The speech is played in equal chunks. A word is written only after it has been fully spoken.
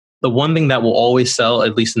the one thing that will always sell,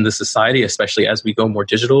 at least in this society, especially as we go more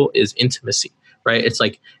digital, is intimacy, right? It's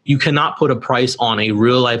like you cannot put a price on a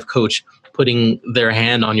real life coach putting their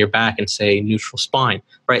hand on your back and say neutral spine,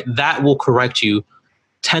 right? That will correct you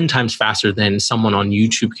 10 times faster than someone on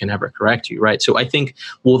YouTube can ever correct you, right? So I think,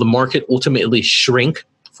 will the market ultimately shrink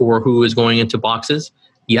for who is going into boxes?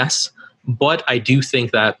 Yes. But I do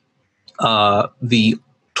think that the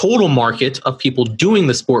total market of people doing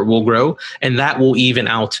the sport will grow, and that will even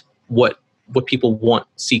out what people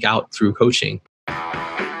seek out through coaching.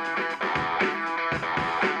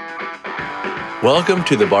 Welcome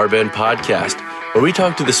to the Barbend Podcast, where we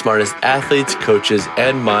talk to the smartest athletes, coaches,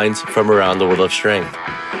 and minds from around the world of strength.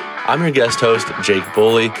 I'm your guest host, Jake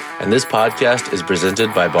Boley, and this podcast is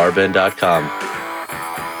presented by Barbend.com.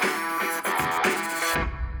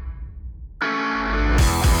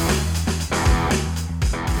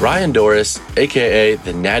 Ryan Doris, aka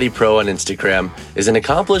the Natty Pro on Instagram, is an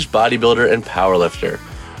accomplished bodybuilder and powerlifter.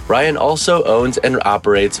 Ryan also owns and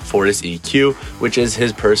operates Fortis EQ, which is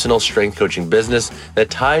his personal strength coaching business that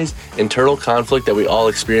ties internal conflict that we all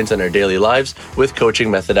experience in our daily lives with coaching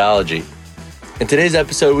methodology. In today's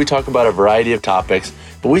episode, we talk about a variety of topics,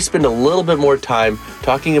 but we spend a little bit more time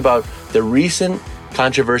talking about the recent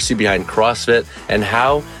controversy behind CrossFit and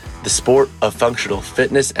how the sport of functional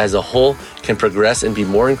fitness as a whole can progress and be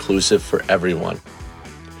more inclusive for everyone.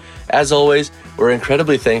 As always, we're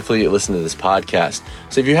incredibly thankful you listen to this podcast.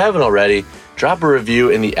 So if you haven't already, drop a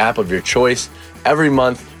review in the app of your choice. Every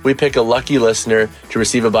month, we pick a lucky listener to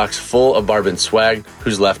receive a box full of Barbend swag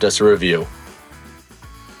who's left us a review.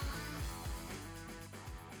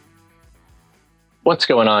 What's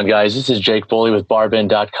going on, guys? This is Jake Boley with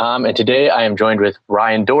Barbend.com, and today I am joined with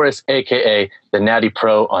Ryan Doris, aka the Natty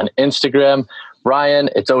Pro on Instagram. Ryan,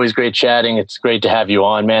 it's always great chatting. It's great to have you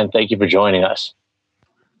on, man. Thank you for joining us.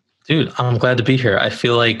 Dude, I'm glad to be here. I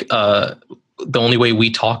feel like the only way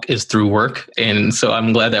we talk is through work, and so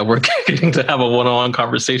I'm glad that we're getting to have a one-on-one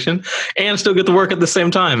conversation and still get to work at the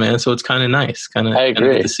same time, man. So it's kind of nice. I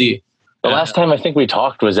agree. Good to see. The last time I think we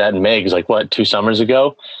talked was at Meg's, 2 summers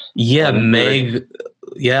ago? Yeah, Meg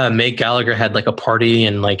Gallagher had a party,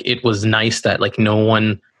 and it was nice that no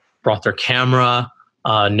one brought their camera.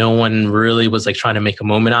 No one really was trying to make a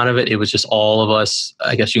moment out of it. It was just all of us,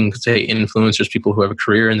 I guess you can say influencers, people who have a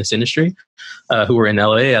career in this industry, who were in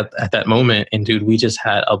LA at that moment. And dude, we just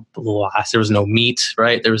had a blast. There was no meat,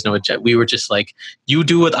 right? There was no jet. We were just you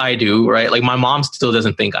do what I do, right? My mom still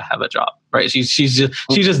doesn't think I have a job, right? She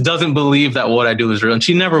just doesn't believe that what I do is real, and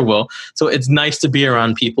she never will. So it's nice to be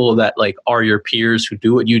around people that are your peers who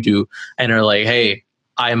do what you do and are hey,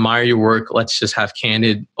 I admire your work. Let's just have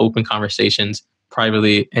candid, open conversations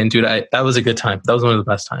privately. And dude, that was a good time. That was one of the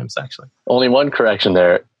best times, actually. Only one correction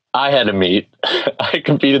there. I had a meet. I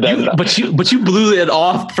competed that. But you blew it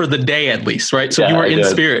off for the day at least, right? So yeah, you were in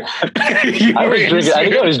spirit. I think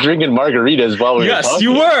I was drinking margaritas while we were talking.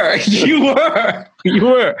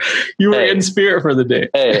 You were in spirit for the day.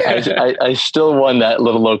 Hey, I still won that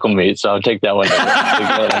little local meet, so I'll take that one.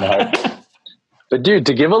 But dude,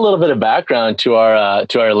 to give a little bit of background to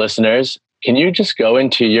our listeners, can you just go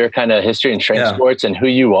into your kind of history in strength sports and who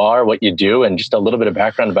you are, what you do, and just a little bit of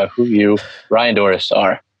background about who you, Ryan Doris,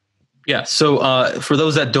 are? Yeah. So for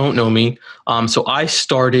those that don't know me, so I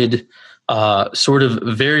started sort of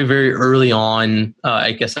very, very early on.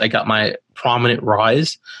 I guess I got my prominent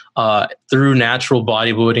rise through natural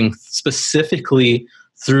bodybuilding, specifically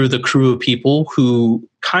through the crew of people who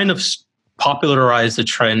kind of popularized the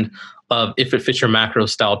trend of if it fits your macro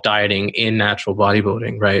style dieting in natural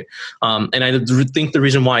bodybuilding, right? And I think the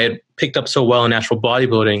reason why it picked up so well in natural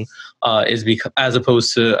bodybuilding is because, as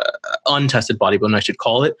opposed to untested bodybuilding, I should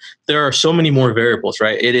call it, there are so many more variables,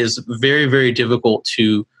 right? It is very, very difficult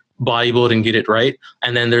to bodybuild and get it right.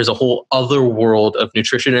 And then there's a whole other world of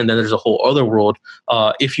nutrition. And then there's a whole other world,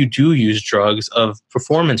 if you do use drugs, of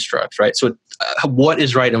performance drugs, right? So what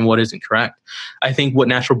is right and what isn't correct? I think what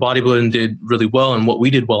natural bodybuilding did really well, and what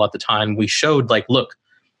we did well at the time, we showed look,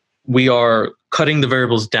 we are cutting the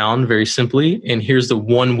variables down very simply. And here's the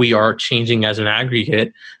one we are changing as an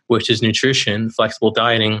aggregate, which is nutrition, flexible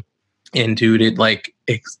dieting. And dude, it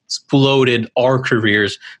exploded our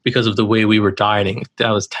careers because of the way we were dieting.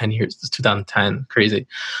 That was 10 years, 2010, crazy.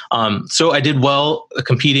 So I did well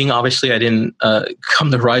competing. Obviously, I didn't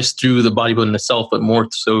come to rise through the bodybuilding itself, but more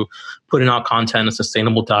so putting out content and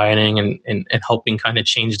sustainable dieting and helping kind of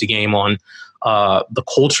change the game on the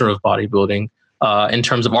culture of bodybuilding. In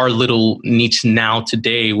terms of our little niche now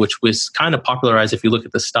today, which was kind of popularized if you look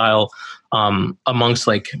at the style amongst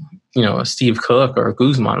Steve Cook or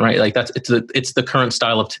Guzman, right? It's the current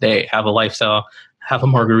style of today. Have a lifestyle, have a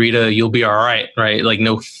margarita, you'll be all right, right?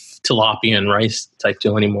 No tilapia and rice type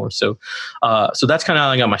deal anymore. So that's kind of how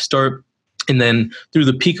I got my start. And then through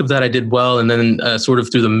the peak of that, I did well. And then sort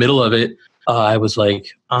of through the middle of it, I was like,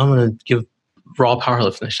 I'm going to give raw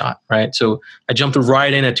powerlifting a shot, right? So I jumped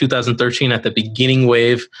right in at 2013 at the beginning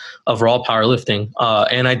wave of raw powerlifting,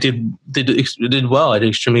 and I did well. I did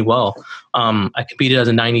extremely well. I competed as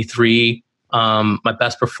a 93. My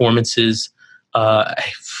best performances,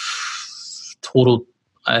 total,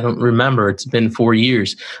 I don't remember. It's been 4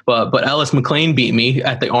 years, but Ellis McLean beat me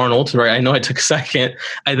at the Arnold, right? I know I took second.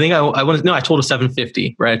 I think I totaled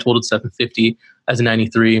 750, right? I totaled 750 as a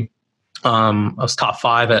 93. I was top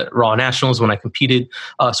 5 at Raw Nationals when I competed.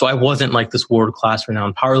 So I wasn't like this world-class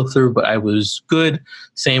renowned powerlifter, but I was good.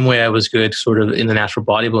 Same way I was good sort of in the natural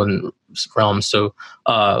bodybuilding realm. So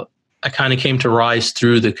I kind of came to rise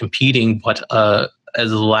through the competing, but as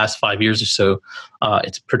of the last 5 years or so,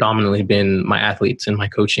 it's predominantly been my athletes and my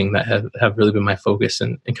coaching that have really been my focus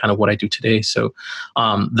and kind of what I do today. So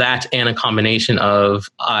that and a combination of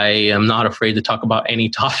I am not afraid to talk about any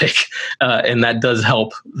topic, and that does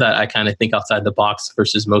help that I kind of think outside the box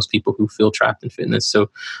versus most people who feel trapped in fitness. So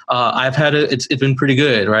I've had it's been pretty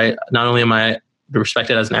good, right? Not only am I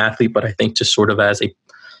respected as an athlete, but I think just sort of as a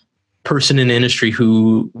person in the industry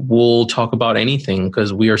who will talk about anything,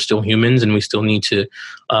 because we are still humans and we still need to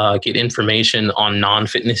get information on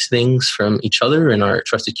non-fitness things from each other and our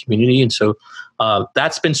trusted community. And so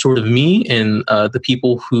that's been sort of me and the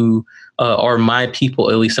people who are my people,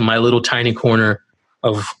 at least in my little tiny corner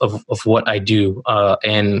of what I do.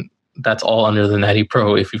 And that's all under the Natty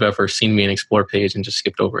Pro, if you've ever seen me in Explore page and just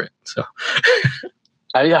skipped over it. So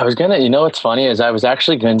I was going to, what's funny is I was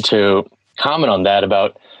actually going to comment on that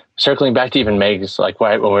about circling back to even Meg's, like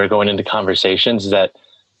when we're going into conversations, is that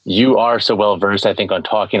you are so well versed, I think, on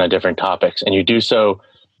talking on different topics, and you do so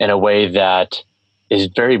in a way that is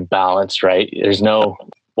very balanced, right? There's no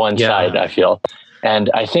one side, I feel.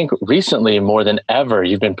 And I think recently, more than ever,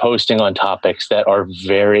 you've been posting on topics that are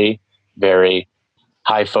very, very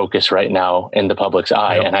high focus right now in the public's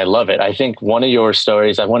eye. And I love it. I think one of your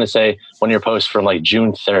stories, I want to say one of your posts from like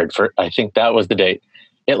June 3rd, I think that was the date.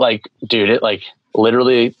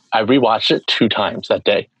 Literally, I rewatched it 2 times that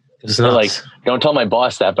day. Don't tell my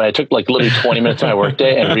boss that, but I took like literally 20 minutes of my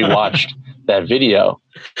workday and rewatched that video.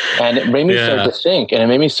 And it made me start to think, and it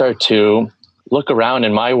made me start to look around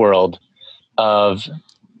in my world of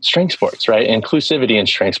strength sports, right? Inclusivity in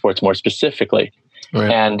strength sports more specifically.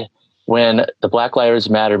 Right. And when the Black Lives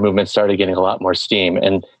Matter movement started getting a lot more steam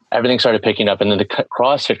and everything started picking up, and then the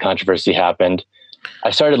CrossFit controversy happened,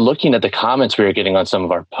 I started looking at the comments we were getting on some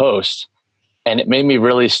of our posts. And it made me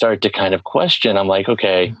really start to kind of question. I'm like,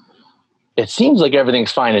 okay, it seems like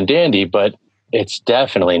everything's fine and dandy, but it's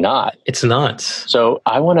definitely not. It's not. So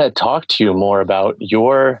I want to talk to you more about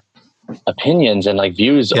your opinions and like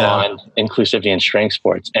views on inclusivity in strength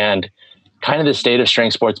sports and kind of the state of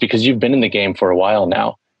strength sports, because you've been in the game for a while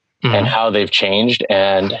now, and how they've changed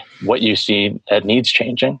and what you see that needs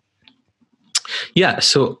changing. Yeah.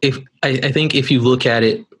 So I think if you look at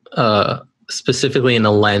it specifically in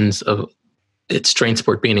the lens of it's strength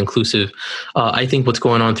sport being inclusive, I think what's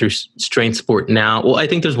going on through strength sport now, well, I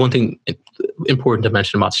think there's one thing important to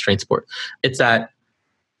mention about strength sport. It's that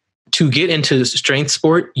to get into strength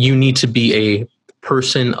sport, you need to be a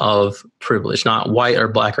person of privilege, not white or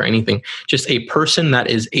black or anything, just a person that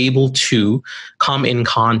is able to come in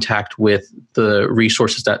contact with the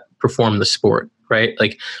resources that perform the sport. Right?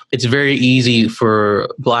 Like it's very easy for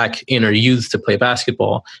Black inner youth to play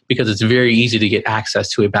basketball because it's very easy to get access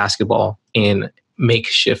to a basketball in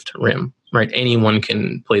makeshift rim, right? Anyone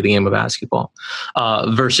can play the game of basketball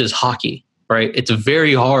versus hockey, right? It's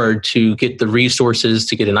very hard to get the resources,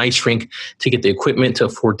 to get an ice rink, to get the equipment, to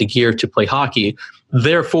afford the gear to play hockey.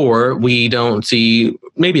 Therefore, we don't see,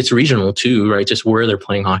 maybe it's regional too, right? Just where they're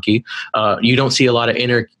playing hockey. You don't see a lot of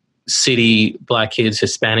inner city Black kids,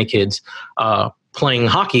 Hispanic kids, playing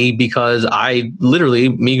hockey because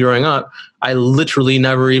me growing up, I literally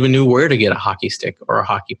never even knew where to get a hockey stick or a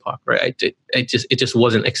hockey puck, right? It just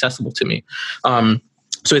wasn't accessible to me.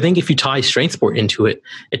 So I think if you tie strength sport into it,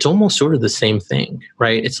 it's almost sort of the same thing,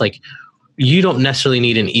 right? It's like, you don't necessarily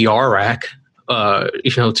need an ER rack, to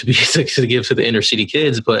give to the inner city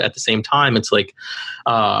kids. But at the same time, it's like,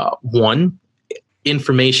 one,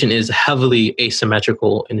 information is heavily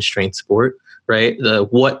asymmetrical in strength sport, right?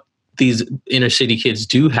 What these inner city kids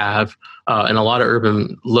do have, and a lot of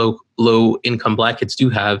urban low income Black kids do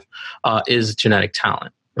have, is genetic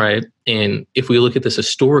talent, right? And if we look at this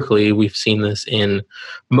historically, we've seen this in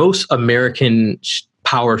most American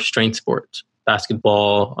power strength sports,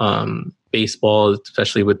 basketball, baseball,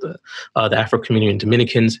 especially with the Afro community and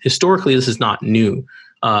Dominicans. Historically, this is not new.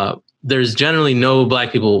 there's generally no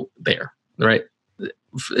Black people there, right?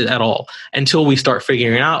 At all, until we start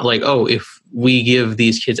figuring out like, oh, if we give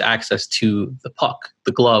these kids access to the puck,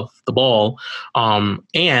 the glove, the ball,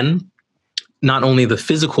 and not only the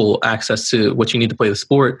physical access to what you need to play the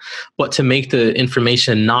sport, but to make the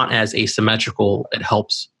information not as asymmetrical, it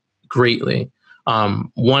helps greatly.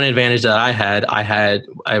 One advantage that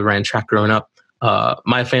I ran track growing up.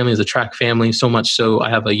 My family is a track family, so much so I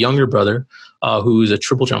have a younger brother who's a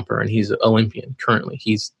triple jumper, and he's an Olympian currently.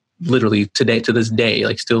 He's literally to this day,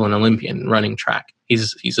 like still an Olympian running track.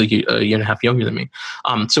 He's a year and a half younger than me.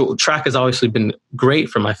 So track has obviously been great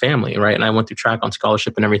for my family, right? And I went through track on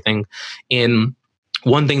scholarship and everything. And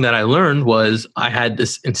one thing that I learned was I had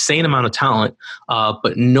this insane amount of talent,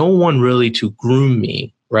 but no one really to groom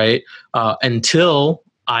me, right? Until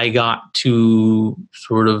I got to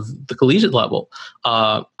sort of the collegiate level.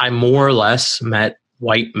 I more or less met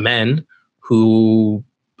white men who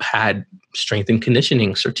had strength and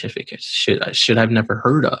conditioning certificates, shit I've never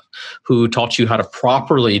heard of, who taught you how to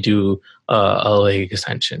properly do a leg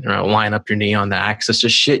extension, or line up your knee on the axis,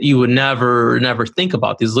 just shit you would never think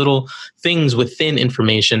about. These little things within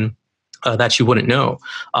information that you wouldn't know.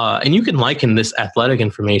 And you can liken this athletic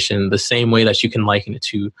information the same way that you can liken it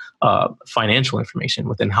to financial information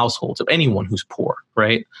within households of anyone who's poor,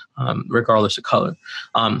 right? Regardless of color.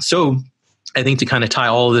 So I think to kind of tie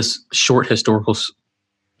all of this short historical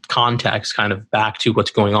context kind of back to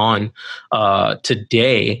what's going on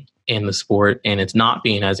today in the sport, and it's not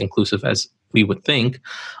being as inclusive as we would think.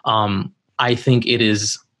 I think it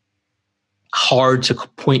is hard to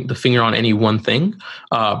point the finger on any one thing,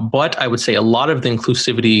 but I would say a lot of the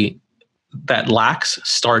inclusivity that lacks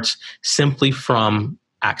starts simply from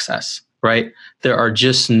access, right? There are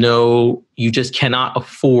you just cannot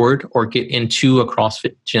afford or get into a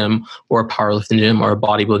CrossFit gym or a powerlifting gym or a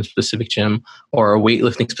bodybuilding specific gym or a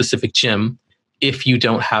weightlifting specific gym if you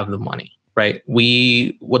don't have the money, right?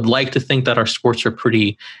 We would like to think that our sports are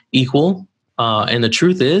pretty equal. And the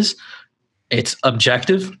truth is, it's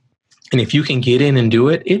objective. And if you can get in and do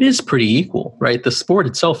it, it is pretty equal, right? The sport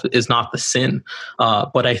itself is not the sin.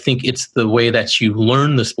 But I think it's the way that you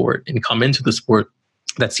learn the sport and come into the sport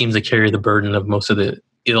that seems to carry the burden of most of the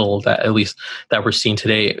ill that at least that we're seeing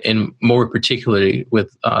today, and more particularly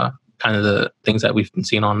with kind of the things that we've been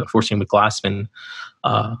seeing on, unfortunately, with Glassman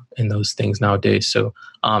and those things nowadays. So,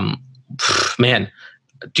 man,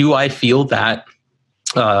 do I feel that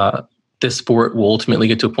this sport will ultimately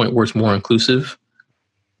get to a point where it's more inclusive?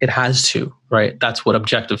 It has to, right? That's what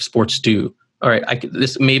objective sports do. All right,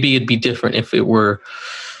 maybe it'd be different if it were,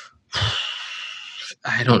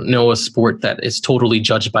 I don't know, a sport that is totally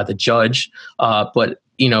judged by the judge. But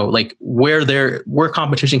like where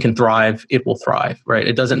competition can thrive, it will thrive, right?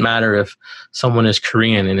 It doesn't matter if someone is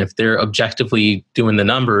Korean, and if they're objectively doing the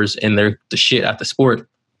numbers and they're the shit at the sport,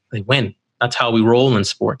 they win. That's how we roll in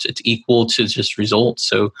sports. It's equal to just results.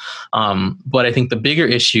 So, but I think the bigger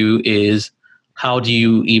issue is, how do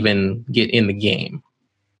you even get in the game?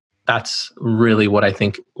 That's really what I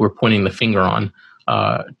think we're pointing the finger on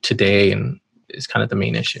today, and is kind of the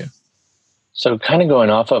main issue. So kind of going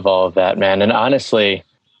off of all of that, man, and honestly,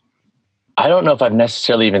 I don't know if I've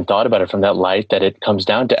necessarily even thought about it from that light, that it comes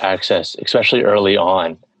down to access, especially early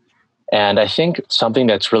on. And I think something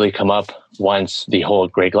that's really come up once the whole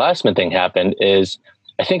Greg Glassman thing happened is,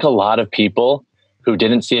 I think a lot of people who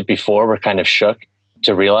didn't see it before were kind of shook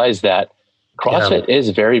to realize that CrossFit is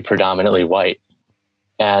very predominantly white.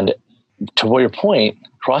 And to your point,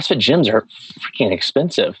 CrossFit gyms are freaking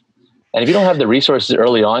expensive. And if you don't have the resources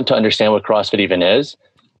early on to understand what CrossFit even is,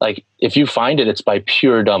 like if you find it, it's by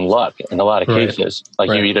pure dumb luck in a lot of cases. Like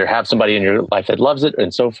you either have somebody in your life that loves it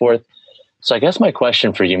and so forth. So I guess my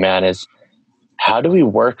question for you, man, is how do we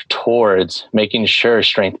work towards making sure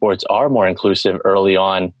strength sports are more inclusive early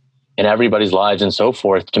on in everybody's lives and so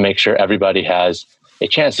forth, to make sure everybody has a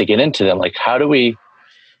chance to get into them? Like, how do we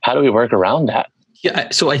work around that? Yeah.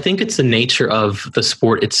 So I think it's the nature of the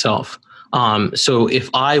sport itself. So if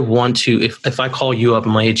I want to, if I call you up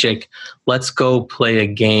and I'm like, hey, Jake, let's go play a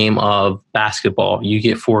game of basketball. You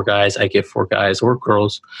get 4 guys, I get 4 guys or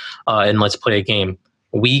girls, and let's play a game.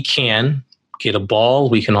 We can get a ball.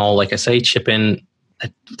 We can all, like I say, chip in.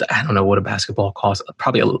 I don't know what a basketball costs.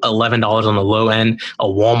 Probably $11 on the low end. A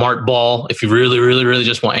Walmart ball, if you really, really, really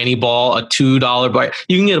just want any ball, a $2 ball.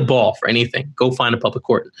 You can get a ball for anything. Go find a public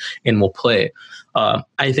court and we'll play.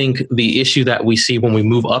 I think the issue that we see when we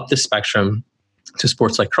move up the spectrum to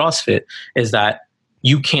sports like CrossFit is that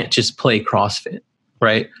you can't just play CrossFit,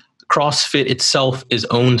 right? CrossFit itself is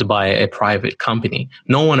owned by a private company.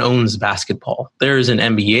 No one owns basketball. There is an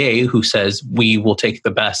NBA who says we will take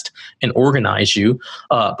the best and organize you.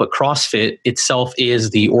 But CrossFit itself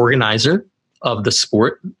is the organizer of the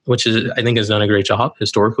sport, which is, I think, has done a great job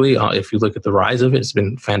historically. If you look at the rise of it, it's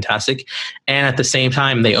been fantastic. And at the same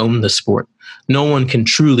time, they own the sport. No one can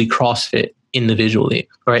truly CrossFit individually,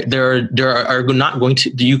 right? There are not going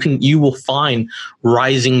to, you will find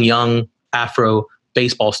rising young Afro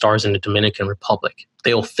baseball stars in the Dominican Republic.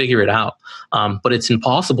 They'll figure it out. But it's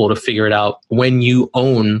impossible to figure it out when you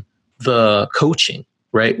own the coaching,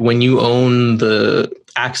 right? When you own the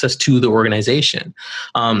access to the organization.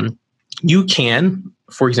 You can,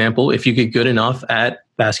 for example, if you get good enough at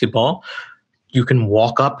basketball, you can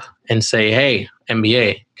walk up and say, hey,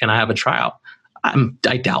 NBA, can I have a tryout?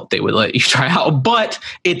 I doubt they would let you try out, but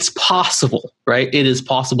it's possible, right? It is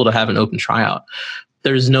possible to have an open tryout.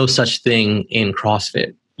 There's no such thing in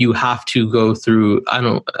CrossFit. You have to go through,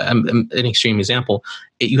 an extreme example,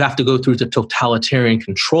 you have to go through the totalitarian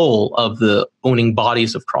control of the owning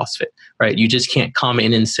bodies of CrossFit, right? You just can't come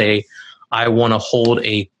in and say, I want to hold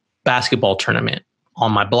a basketball tournament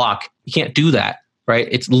on my block. You can't do that, right?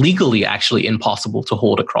 It's legally actually impossible to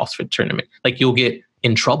hold a CrossFit tournament. Like, you'll get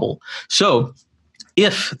in trouble. So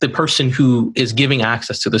if the person who is giving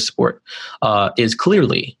access to the sport is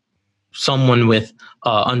clearly someone with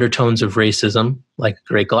undertones of racism, like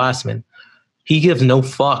Greg Glassman, he gives no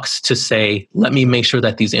fucks to say, let me make sure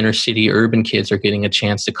that these inner city urban kids are getting a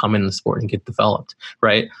chance to come in the sport and get developed,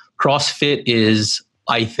 right? CrossFit is,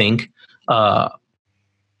 I think, got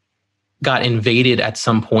invaded at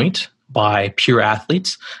some point by pure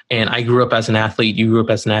athletes. And I grew up as an athlete. You grew up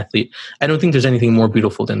as an athlete. I don't think there's anything more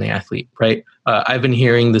beautiful than the athlete, right? I've been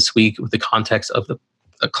hearing this week with the context of the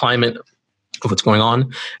climate of what's going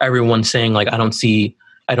on, everyone saying like, I don't see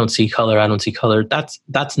color.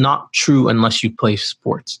 That's not true unless you play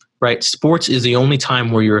sports, right? Sports is the only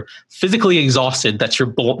time where you're physically exhausted, that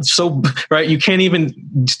you're so, right? You can't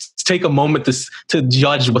even take a moment to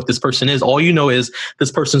judge what this person is. All you know is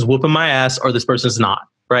this person's whooping my ass or this person's not,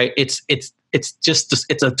 right? It's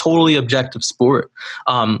a totally objective sport.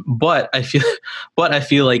 But I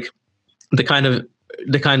feel like the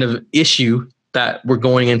kind of issue that we're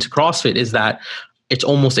going into CrossFit is that it's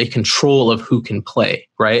almost a control of who can play,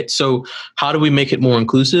 right? So how do we make it more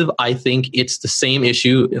inclusive? I think it's the same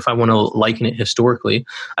issue if I want to liken it historically.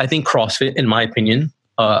 I think CrossFit, in my opinion,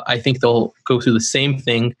 I think they'll go through the same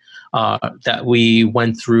thing that we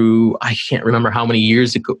went through, I can't remember how many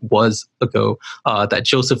years ago that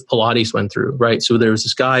Joseph Pilates went through, right? So there was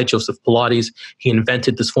this guy, Joseph Pilates, he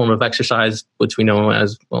invented this form of exercise, which we know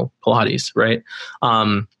as, well, Pilates, right?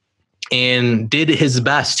 And did his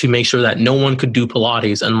best to make sure that no one could do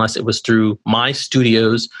Pilates unless it was through my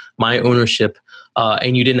studios, my ownership,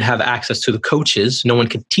 and you didn't have access to the coaches. No one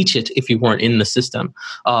could teach it if you weren't in the system.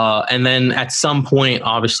 And then at some point,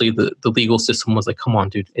 obviously, the legal system was like, come on,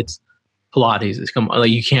 dude, it's Pilates.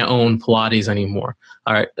 Like, you can't own Pilates anymore.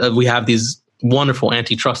 All right. We have these wonderful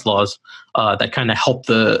antitrust laws that kind of help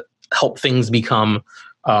things become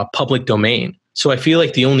public domain. So I feel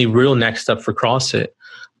like the only real next step for CrossFit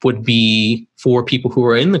would be for people who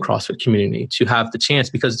are in the CrossFit community to have the chance,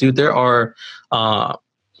 because, dude, there are, I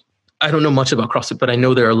don't know much about CrossFit, but I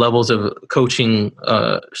know there are levels of coaching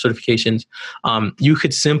certifications. You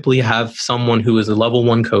could simply have someone who is a level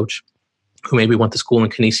 1 coach who maybe went to school in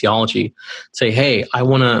kinesiology say, hey, I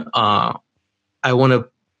want to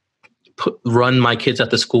run my kids at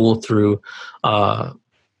the school through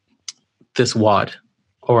this WOD,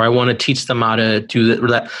 or I want to teach them how to do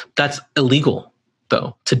that. That's illegal,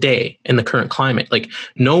 though, today in the current climate. Like,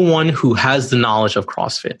 no one who has the knowledge of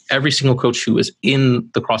CrossFit, every single coach who is in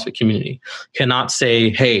the CrossFit community, cannot say,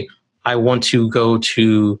 hey, I want to go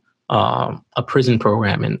to a prison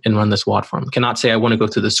program and run this WOD for them. Cannot say, I want to go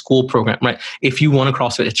to the school program, right? If you want a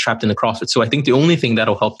CrossFit, it's trapped in the CrossFit. So I think the only thing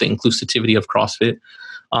that'll help the inclusivity of CrossFit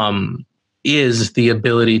is the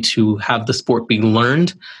ability to have the sport be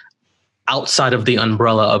learned outside of the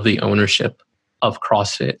umbrella of the ownership of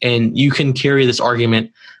CrossFit. And you can carry this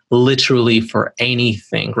argument literally for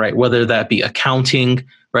anything, right? Whether that be accounting,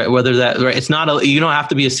 right? Whether that, right? It's not you don't have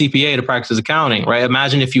to be a CPA to practice accounting, right?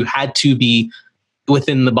 Imagine if you had to be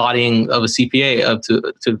within the bodying of a CPA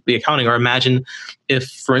to be accounting, or imagine if,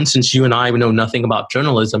 for instance, you and I know nothing about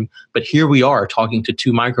journalism, but here we are talking to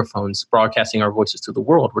 2 microphones, broadcasting our voices to the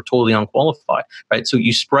world. We're totally unqualified, right? So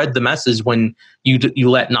you spread the message when you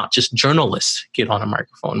let not just journalists get on a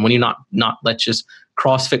microphone, when you not let just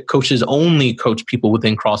CrossFit coaches only coach people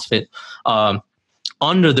within CrossFit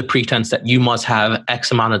under the pretense that you must have X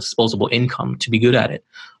amount of disposable income to be good at it.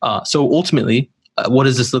 So ultimately, what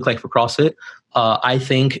does this look like for CrossFit? I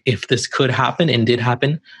think if this could happen and did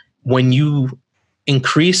happen, when you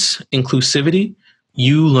increase inclusivity,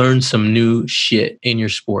 you learn some new shit in your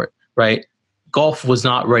sport, right? Golf was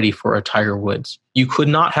not ready for a Tiger Woods. You could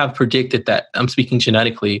not have predicted that, I'm speaking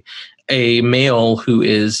genetically, a male who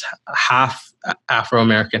is half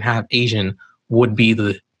Afro-American, half Asian would be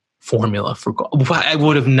the formula for golf. I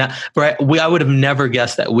would have never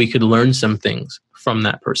guessed that we could learn some things from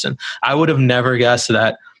that person. I would have never guessed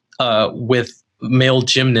that with male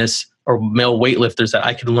gymnasts or male weightlifters that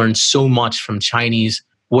I could learn so much from Chinese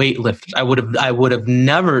weightlifters. I would have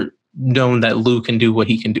never known that Lou can do what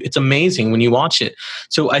he can do. It's amazing when you watch it.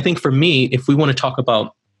 So I think for me, if we want to talk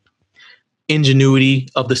about ingenuity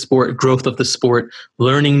of the sport, growth of the sport,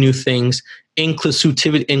 learning new things,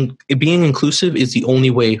 inclusivity, and being inclusive is the only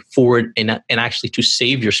way forward and actually to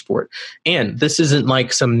save your sport. And this isn't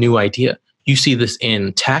like some new idea. You see this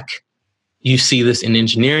in tech. You see this in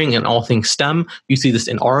engineering and all things STEM. You see this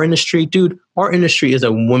in our industry. Dude, our industry is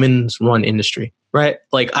a women's run industry, right?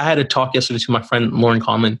 Like I had a talk yesterday to my friend Lauren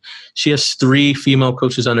Coleman. She has 3 female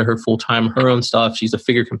coaches under her full time, her own stuff. She's a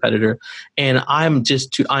figure competitor. And I'm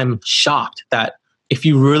shocked that if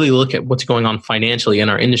you really look at what's going on financially in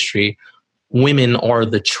our industry, women are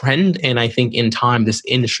the trend. And I think in time, this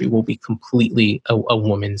industry will be completely a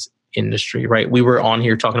woman's industry, right? We were on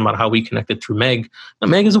here talking about how we connected through Meg. Now,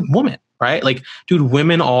 Meg is a woman, right? Like, dude,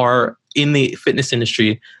 women are in the fitness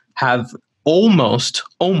industry, have almost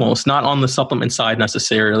not on the supplement side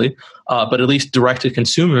necessarily, but at least direct to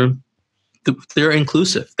consumer, they're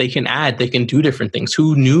inclusive. They can add, they can do different things.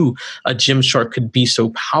 Who knew a Gymshark could be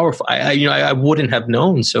so powerful? I wouldn't have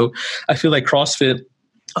known. So I feel like CrossFit,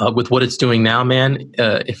 with what it's doing now, man,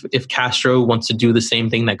 if Castro wants to do the same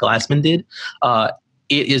thing that Glassman did,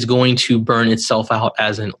 it is going to burn itself out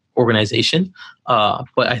as an organization.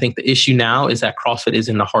 But I think the issue now is that CrossFit is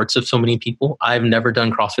in the hearts of so many people. I've never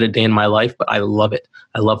done CrossFit a day in my life, but I love it.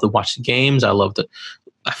 I love to watch the games. I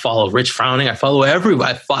follow Rich Frowning. I follow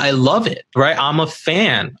everybody. I love it, right? I'm a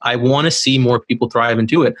fan. I want to see more people thrive and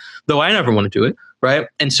do it, though I never want to do it, right?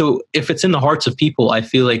 And so if it's in the hearts of people, I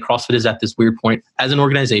feel like CrossFit is at this weird point as an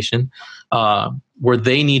organization where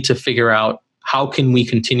they need to figure out how can we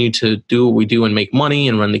continue to do what we do and make money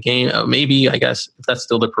and run the game? Maybe, I guess, if that's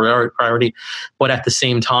still the priority, but at the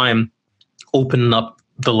same time, open up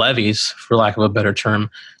the levees, for lack of a better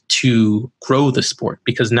term, to grow the sport,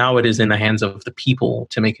 because now it is in the hands of the people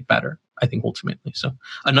to make it better, I think, ultimately. So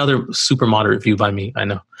another super moderate view by me, I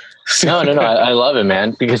know. No. I love it,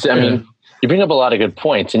 man, because I mean, you bring up a lot of good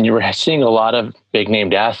points, and you're seeing a lot of big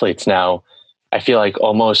named athletes now, I feel like,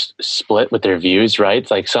 almost split with their views, right? It's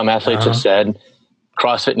like some athletes have said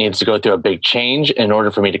CrossFit needs to go through a big change in order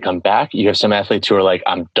for me to come back. You have some athletes who are like,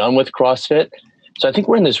 I'm done with CrossFit. So I think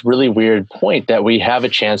we're in this really weird point that we have a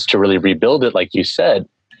chance to really rebuild it, like you said.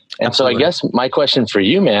 And Absolutely. So I guess my question for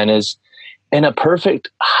you, man, is in a perfect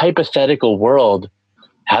hypothetical world,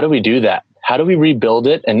 how do we do that? How do we rebuild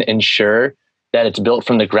it and ensure that it's built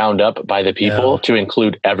from the ground up by the people to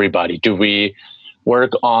include everybody? Do we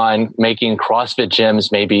work on making CrossFit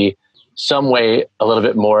gyms maybe some way a little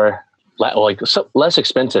bit more less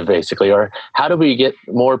expensive, basically? Or how do we get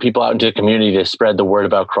more people out into the community to spread the word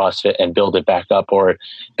about CrossFit and build it back up, or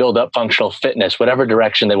build up functional fitness, whatever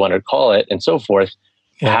direction they want to call it, and so forth?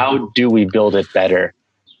 How do we build it better?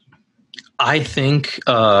 I think, if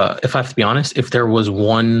I have to be honest, if there was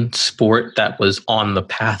one sport that was on the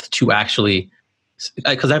path to actually,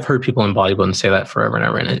 because I've heard people in bodybuilding say that forever and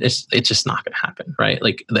ever, and it's just not going to happen, right?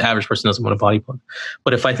 Like, the average person doesn't want to bodybuild.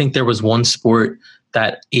 But if I think there was one sport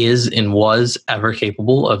that is and was ever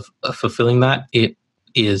capable of fulfilling that, it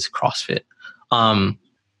is CrossFit. And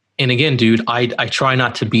again, dude, I try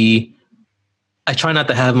not to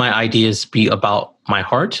have my ideas be about my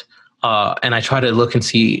heart. And I try to look and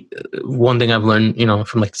see. One thing I've learned,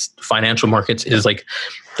 from like financial markets, is like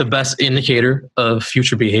the best indicator of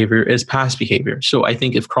future behavior is past behavior. So I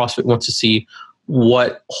think if CrossFit wants to see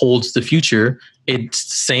what holds the future, it's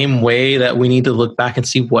the same way that we need to look back and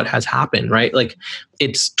see what has happened, right? Like,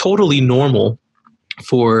 it's totally normal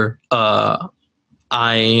for,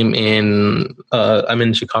 I'm in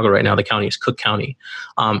Chicago right now. The county is Cook County.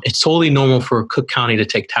 It's totally normal for Cook County to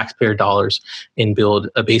take taxpayer dollars and build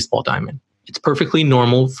a baseball diamond. It's perfectly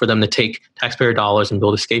normal for them to take taxpayer dollars and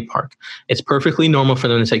build a skate park. It's perfectly normal for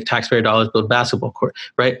them to take taxpayer dollars and build a basketball court,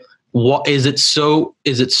 right? What is it so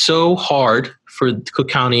hard for Cook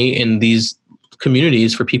County and these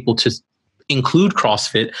communities for people to include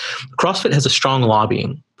CrossFit? CrossFit has a strong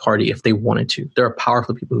lobbying party if they wanted to. There are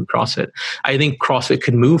powerful people who CrossFit. I think CrossFit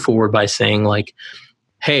could move forward by saying, like,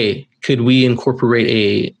 hey, could we incorporate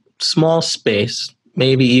a small space,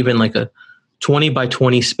 maybe even like a 20 by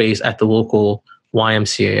 20 space at the local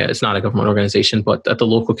YMCA. It's not a government organization, but at the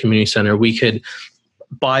local community center, we could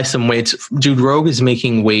buy some weights. Dude, Rogue is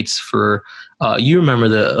making weights for, you remember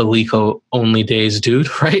the Alico only days, dude,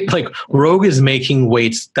 right? Like Rogue is making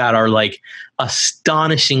weights that are like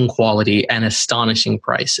astonishing quality and astonishing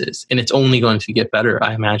prices. And it's only going to get better,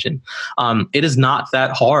 I imagine. It is not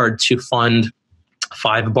that hard to fund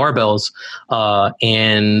 5 barbells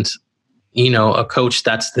and, a coach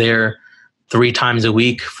that's there 3 times a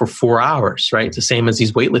week for 4 hours, right? It's the same as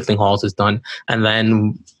these weightlifting halls is done. And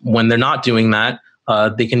then when they're not doing that,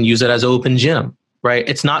 they can use it as open gym, right?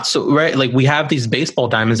 It's not so, right? Like we have these baseball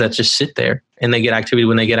diamonds that just sit there and they get activity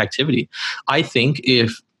when they get activity. I think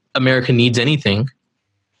if America needs anything,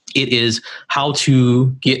 it is how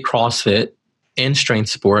to get CrossFit and strength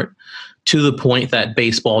sport to the point that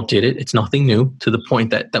baseball did it. It's nothing new. To the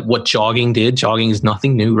point that what jogging did, jogging is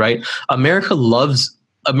nothing new, right? America loves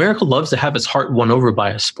to have its heart won over by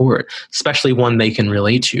a sport, especially one they can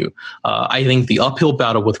relate to. I think the uphill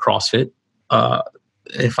battle with CrossFit,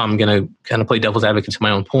 if I'm going to kind of play devil's advocate to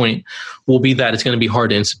my own point, will be that it's going to be hard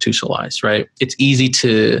to institutionalize, right? It's easy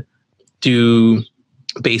to do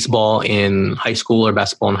baseball in high school or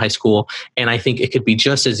basketball in high school. And I think it could be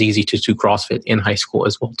just as easy to do CrossFit in high school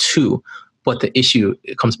as well too. But the issue,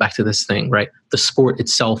 it comes back to this thing, right? The sport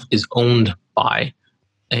itself is owned by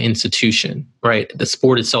an institution, right? The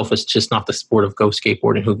sport itself is just not the sport of go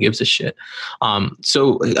skateboard and who gives a shit.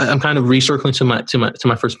 So I'm kind of recircling to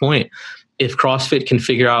my first point. If CrossFit can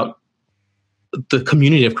figure out, the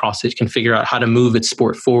community of CrossFit can figure out how to move its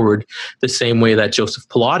sport forward the same way that Joseph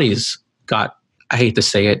Pilates got, I hate to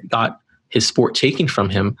say it, got his sport taken from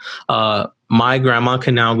him. My grandma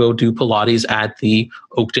can now go do Pilates at the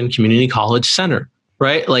Oakton Community College Center,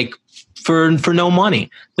 right? Like for no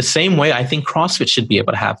money. The same way I think CrossFit should be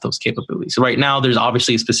able to have those capabilities. Right now, there's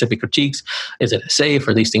obviously specific critiques. Is it safe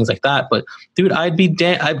or these things like that? But dude,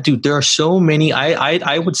 dude, there are so many.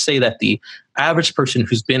 I would say that the average person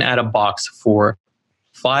who's been at a box for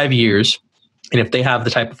 5 years, and if they have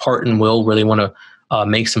the type of heart and will where they want to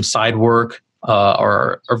make some side work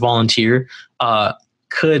or volunteer,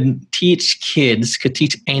 could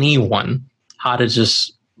teach anyone how to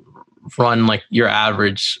just run like your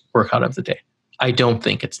average workout of the day. I don't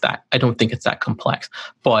think it's that complex.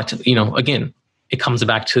 But, again, it comes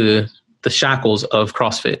back to the shackles of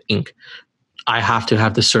CrossFit Inc. I have to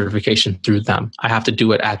have the certification through them. I have to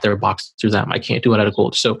do it at their box through them. I can't do it at a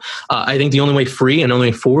Gold. So I think the only way free and only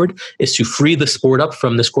way forward is to free the sport up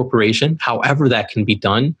from this corporation, however that can be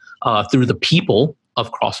done, through the people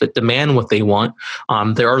of CrossFit, demand what they want.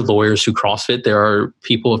 There are lawyers who CrossFit. There are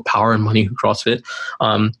people of power and money who CrossFit.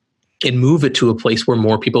 And move it to a place where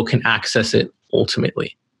more people can access it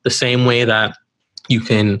ultimately. The same way that you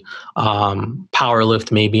can power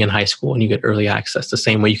lift maybe in high school and you get early access. The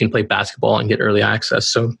same way you can play basketball and get early access.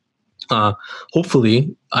 So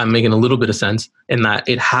hopefully I'm making a little bit of sense in that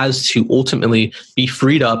it has to ultimately be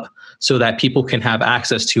freed up so that people can have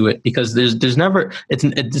access to it, because it's never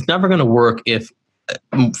going to work if,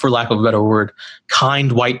 for lack of a better word,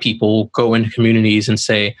 kind white people go into communities and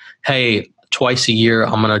say, hey, twice a year,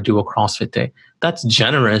 I'm going to do a CrossFit day. That's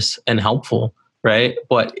generous and helpful, right?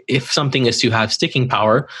 But if something is to have sticking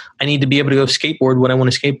power, I need to be able to go skateboard when I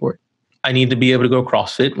want to skateboard. I need to be able to go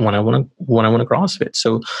CrossFit when I want to CrossFit.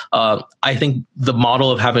 So I think the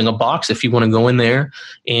model of having a box, if you want to go in there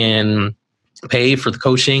and pay for the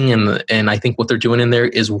coaching, and I think what they're doing in there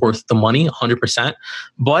is worth the money, 100%.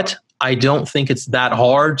 But I don't think it's that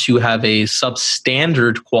hard to have a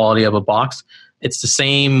substandard quality of a box. It's the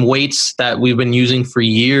same weights that we've been using for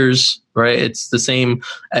years, right? It's the same.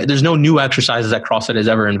 There's no new exercises that CrossFit has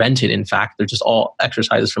ever invented. In fact, they're just all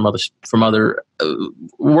exercises from other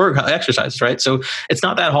work exercises, right? So it's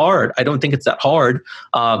not that hard. I don't think it's that hard.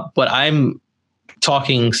 But I'm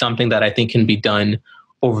talking something that I think can be done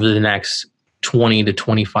over the next 20 to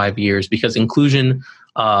 25 years, because inclusion,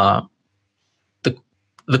 the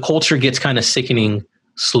culture gets kind of sickening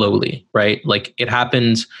slowly, right? Like it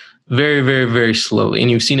happens very, very, very slowly. And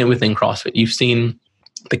you've seen it within CrossFit. You've seen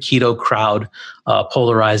the keto crowd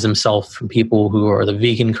polarize themselves from people who are the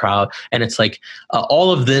vegan crowd. And it's like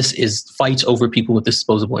all of this is fights over people with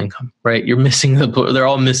disposable income, right? They're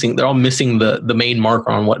all missing the main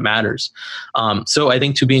marker on what matters. So I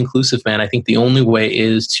think to be inclusive, man, I think the only way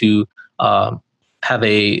is to have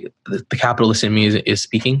the capitalist in me is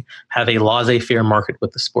speaking, have a laissez-faire market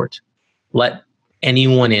with the sport. Let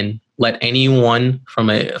anyone in, let anyone from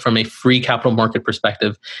a free capital market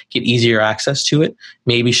perspective get easier access to it.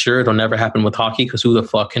 Maybe sure it'll never happen with hockey because who the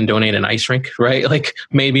fuck can donate an ice rink, right? Like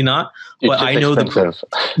maybe not. But I know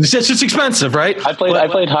it's just expensive, right? I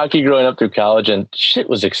played hockey growing up through college, and shit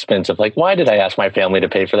was expensive. Like, why did I ask my family to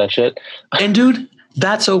pay for that shit? And dude,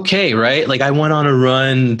 that's okay, right? Like I went on a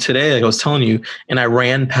run today, like I was telling you, and I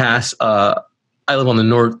ran past. I live on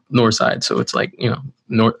the north side, so it's like, you know,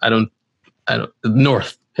 north. I don't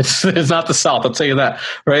north. It's not the south, I'll tell you that,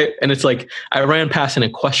 right? And it's like I ran past an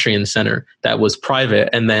equestrian center that was private,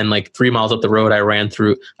 and then like 3 miles up the road, I ran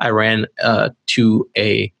to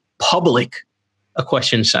a public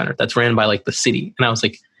equestrian center that's ran by like the city, and I was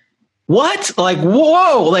like, what? Like,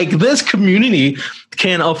 whoa! Like this community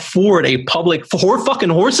can afford a public for fucking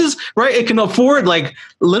horses, right? It can afford like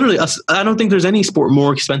literally. I don't think there's any sport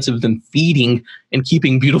more expensive than feeding and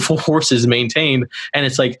keeping beautiful horses maintained. And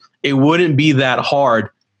it's like it wouldn't be that hard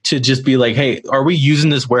to just be like, hey, are we using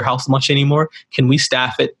this warehouse much anymore? Can we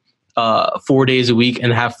staff it 4 days a week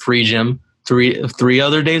and have free gym three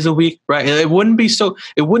other days a week? Right? It wouldn't be so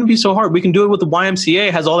hard. We can do it with the YMCA.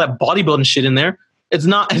 It has all that bodybuilding shit in there. It's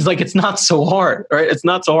not so hard, right? It's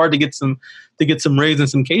not so hard to get some raids and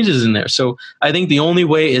some cages in there. So I think the only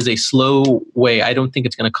way is a slow way. I don't think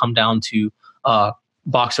it's going to come down to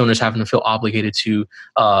box owners having to feel obligated to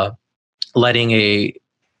letting a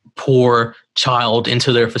poor child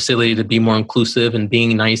into their facility to be more inclusive and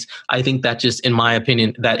being nice. I think that just, in my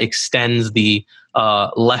opinion, that extends the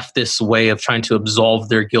leftist way of trying to absolve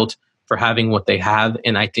their guilt for having what they have.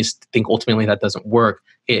 And I just think ultimately that doesn't work.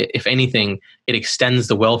 If anything, it extends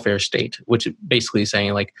the welfare state, which is basically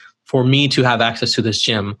saying like, for me to have access to this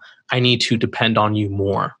gym, I need to depend on you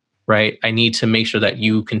more, right? I need to make sure that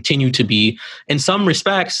you continue to be, in some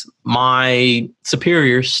respects, my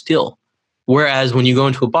superior still. Whereas when you go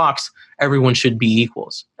into a box, everyone should be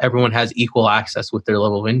equals. Everyone has equal access with their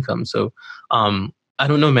level of income. So I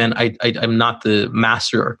don't know, man. I'm not the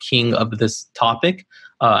master or king of this topic.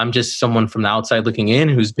 I'm just someone from the outside looking in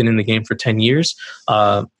who's been in the game for 10 years.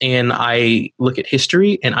 And I look at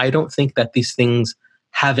history, and I don't think that these things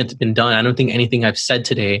haven't been done. I don't think anything I've said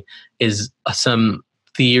today is some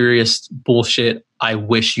theorist bullshit, I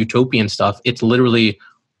wish utopian stuff. It's literally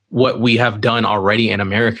what we have done already in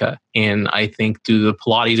America. And I think through the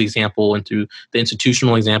Pilates example and through the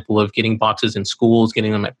institutional example of getting boxes in schools,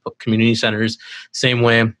 getting them at community centers, same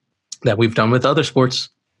way that we've done with other sports,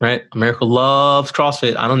 right? America loves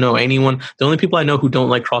CrossFit. I don't know anyone. The only people I know who don't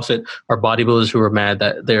like CrossFit are bodybuilders who are mad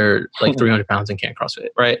that they're like 300 pounds and can't CrossFit,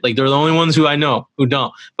 right? Like they're the only ones who I know who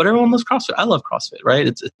don't. But everyone loves CrossFit. I love CrossFit, right?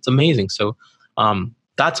 It's amazing. So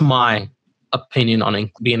that's my opinion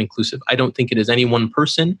on being inclusive. I don't think it is any one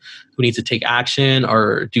person who needs to take action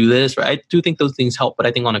or do this. Right? I do think those things help, but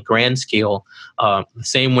I think on a grand scale, the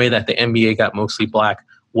same way that the NBA got mostly black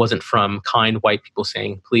wasn't from kind white people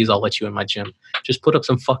saying, please, I'll let you in my gym. Just put up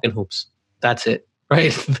some fucking hoops. That's it,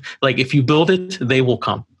 right? Like if you build it, they will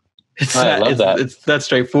come. It's that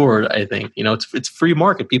straightforward, I think. You know, it's free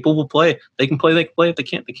market. People will play. They can play. If they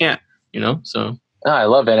can't, they can't. You know, so. I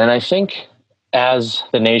love it. And I think as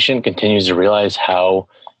the nation continues to realize how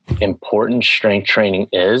important strength training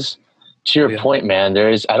is, to your point, man,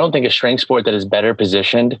 I don't think a strength sport that is better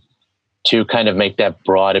positioned to kind of make that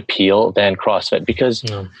broad appeal than CrossFit. Because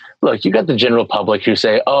look, you got the general public who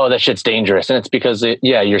say, oh, that shit's dangerous. And it's because,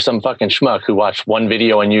 you're some fucking schmuck who watched one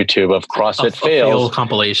video on YouTube of CrossFit fails. Fail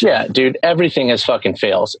compilation. Yeah, dude, everything has fucking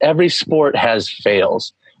fails. Every sport has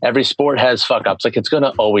fails. Every sport has fuck ups. Like it's going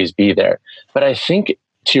to always be there. But I think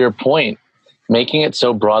to your point, making it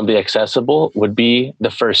so broadly accessible would be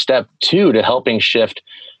the first step too, to helping shift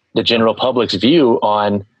the general public's view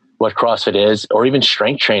on what CrossFit is, or even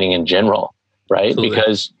strength training in general, right? Absolutely.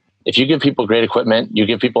 Because if you give people great equipment, you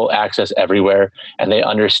give people access everywhere, and they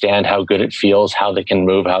understand how good it feels, how they can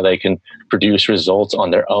move, how they can produce results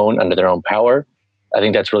on their own, under their own power. I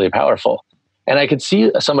think that's really powerful. And I could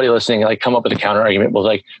see somebody listening like come up with a counter argument, well,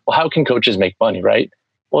 like, well, how can coaches make money, right?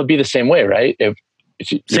 Well, it'd be the same way, right?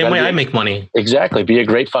 Same way I make money. Exactly. Be a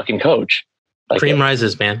great fucking coach. Like cream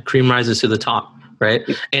rises, man. Cream rises to the top, right?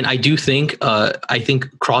 And I do think, I think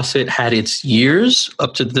CrossFit had its years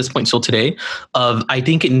up to this point, still today, I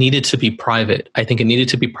think it needed to be private. I think it needed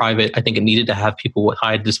to have people with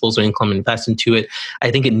high disposable income invest into it. I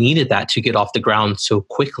think it needed that to get off the ground so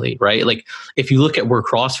quickly, right? Like if you look at where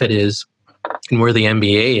CrossFit is, and where the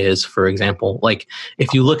NBA is, for example, like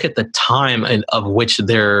if you look at the time of which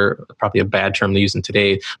they're probably a bad term to use in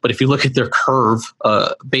today, but if you look at their curve,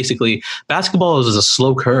 basically basketball is a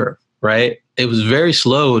slow curve, right? It was very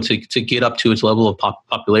slow to get up to its level of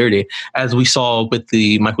popularity, as we saw with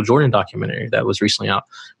the Michael Jordan documentary that was recently out.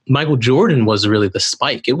 Michael Jordan was really the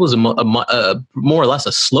spike. It was a more or less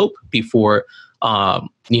a slope before,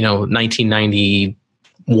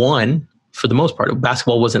 1991. For the most part,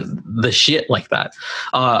 basketball wasn't the shit like that.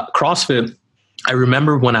 CrossFit, I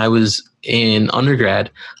remember when I was in undergrad,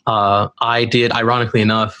 I did, ironically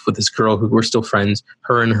enough, with this girl who we're still friends.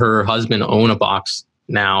 Her and her husband own a box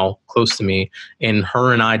now close to me, and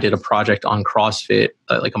her and I did a project on CrossFit,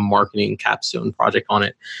 like a marketing capstone project on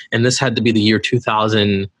it. And this had to be the year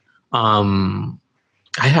 2000.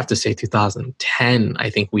 I have to say 2010. I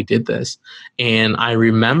think we did this, and I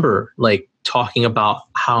remember like talking about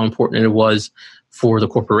how important it was for the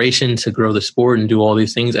corporation to grow the sport and do all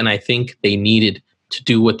these things. And I think they needed to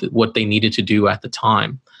do what they needed to do at the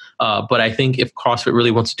time. But I think if CrossFit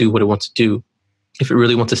really wants to do what it wants to do, if it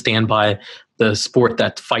really wants to stand by the sport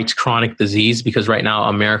that fights chronic disease, because right now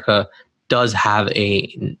America does have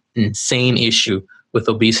an insane issue with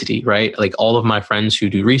obesity, right? Like all of my friends who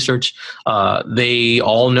do research, they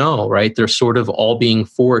all know, right? They're sort of all being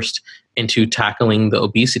forced into tackling the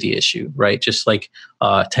obesity issue, right? Just like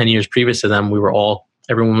 10 years previous to them,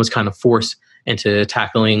 everyone was kind of forced into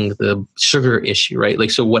tackling the sugar issue, right?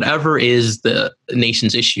 Like, so whatever is the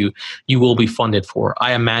nation's issue, you will be funded for.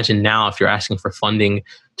 I imagine now if you're asking for funding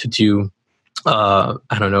to do, a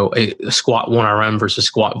squat 1RM versus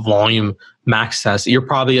squat volume max test, you're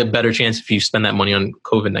probably a better chance if you spend that money on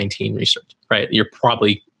COVID-19 research, right? You'll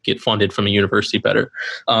probably get funded from a university better.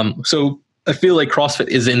 So I feel like CrossFit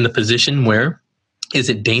is in the position where, is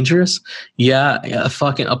it dangerous? Yeah,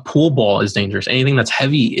 a pool ball is dangerous. Anything that's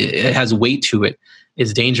heavy, it has weight to it,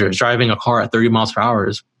 is dangerous. Driving a car at 30 miles per hour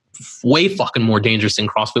is way fucking more dangerous than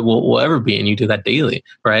CrossFit will ever be, and you do that daily,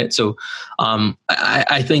 right? So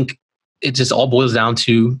I think it just all boils down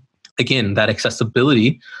to, again, that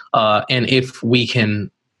accessibility. And if we can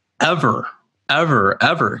ever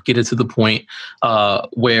get it to the point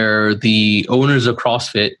where the owners of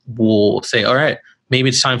CrossFit will say, all right, maybe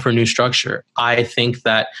it's time for a new structure. I think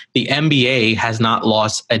that the NBA has not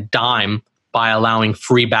lost a dime by allowing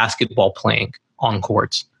free basketball playing on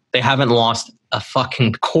courts. They haven't lost a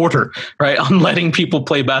fucking quarter, right, on letting people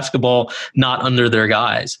play basketball not under their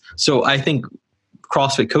guise. So I think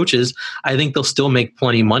CrossFit coaches, I think they'll still make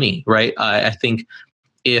plenty of money, right? I think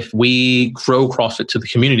if we grow CrossFit to the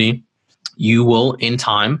community, you will in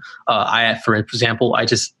time. For example, I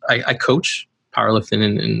coach powerlifting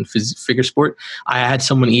and figure sport. I had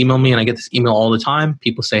someone email me, and I get this email all the time.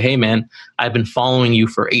 People say, hey man, I've been following you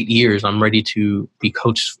for 8 years. I'm ready to be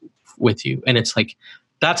coached with you. And it's like,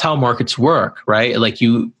 that's how markets work, right? Like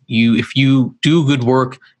if you do good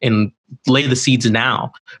work and lay the seeds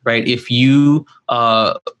now, right? If you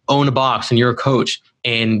own a box and you're a coach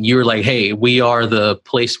and you're like, hey, we are the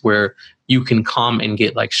place where you can come and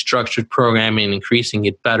get like structured programming and increasing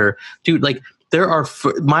it better. Dude, like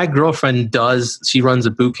my girlfriend she runs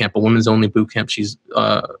a boot camp, a women's only boot camp. She's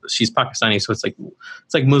Pakistani. So it's like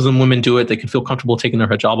Muslim women do it. They can feel comfortable taking their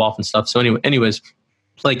hijab off and stuff. So anyways,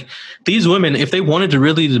 like these women, if they wanted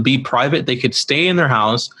to be private, they could stay in their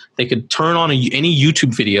house. They could turn on any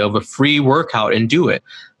YouTube video of a free workout and do it.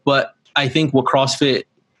 But I think what CrossFit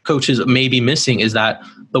coaches may be missing is that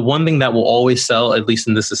the one thing that will always sell, at least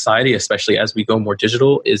in this society, especially as we go more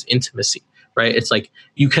digital, is intimacy, right? It's like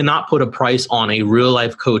you cannot put a price on a real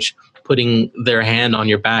life coach putting their hand on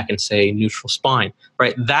your back and say neutral spine,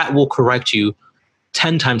 right? That will correct you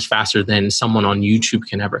 10 times faster than someone on YouTube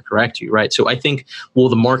can ever correct you, right? So I think, will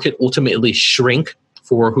the market ultimately shrink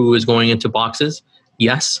for who is going into boxes?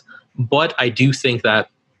 Yes. But I do think that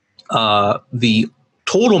the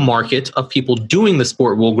total market of people doing the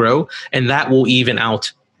sport will grow, and that will even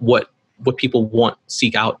out what people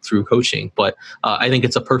seek out through coaching. But I think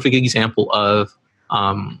it's a perfect example of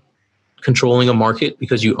controlling a market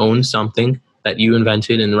because you own something that you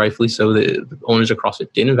invented, and rightfully so. The owners of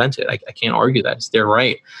CrossFit didn't invent it. I can't argue that. It's their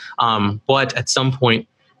right. But at some point,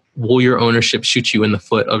 will your ownership shoot you in the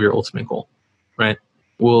foot of your ultimate goal, right?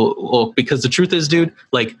 Well, because the truth is, dude,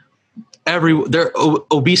 like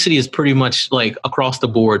obesity is pretty much like across the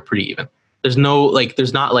board pretty even. There's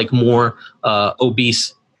not like more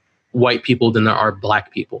obese white people than there are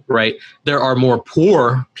black people, right? There are more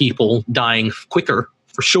poor people dying quicker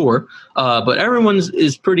for sure, but everyone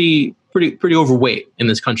is pretty overweight in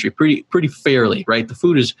this country, pretty fairly, right? The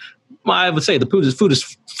food is, I would say, the food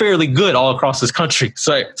is fairly good all across this country.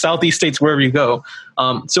 So Southeast states, wherever you go.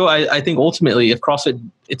 So I think ultimately, if CrossFit,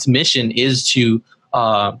 its mission is to,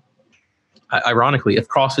 ironically, if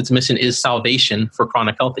CrossFit's mission is salvation for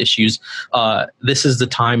chronic health issues, this is the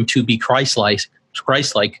time to be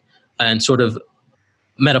Christ-like and sort of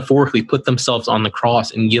metaphorically put themselves on the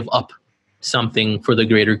cross and give up something for the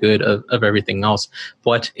greater good of everything else.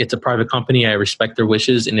 But it's a private company. I respect their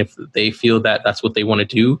wishes. And if they feel that that's what they want to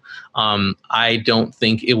do, I don't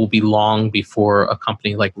think it will be long before a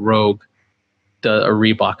company like Rogue or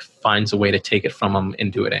Reebok finds a way to take it from them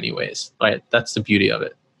and do it anyways. Right? That's the beauty of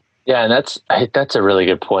it. Yeah, and that's a really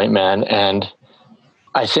good point, man. And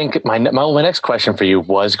I think my next question for you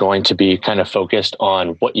was going to be kind of focused on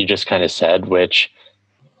what you just kind of said, which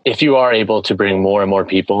if you are able to bring more and more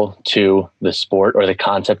people to the sport or the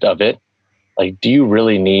concept of it, like, do you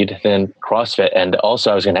really need then CrossFit? And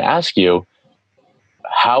also I was going to ask you,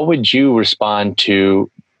 how would you respond to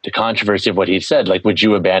the controversy of what he said? Like, would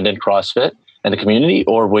you abandon CrossFit and the community,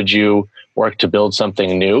 or would you work to build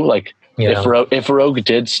something new? Like, if Rogue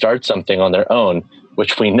did start something on their own,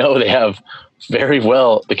 which we know they have very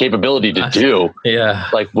well the capability to do,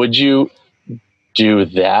 like, would you do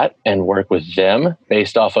that and work with them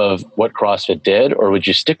based off of what CrossFit did, or would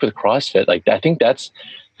you stick with CrossFit? Like, I think that's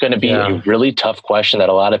going to be a really tough question that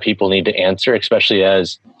a lot of people need to answer, especially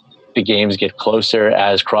as the games get closer,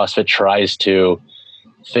 as CrossFit tries to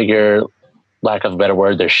figure, lack of a better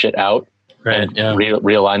word, their shit out and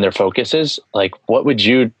realign their focuses. Like, what would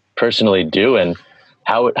you personally do, and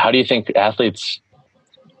how do you think athletes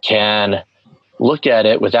can look at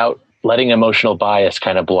it without letting emotional bias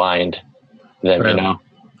kind of blind them, you know?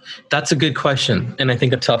 That's a good question, and I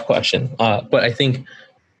think a tough question. But I think,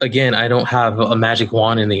 again, I don't have a magic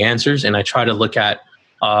wand in the answers, and I try to look at,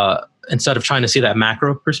 instead of trying to see that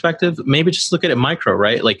macro perspective, maybe just look at it micro,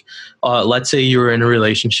 right? Like, let's say you're in a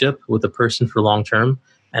relationship with a person for long term,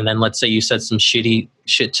 and then let's say you said some shitty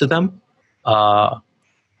shit to them.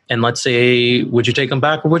 And let's say, would you take them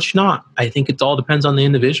back or would you not? I think it all depends on the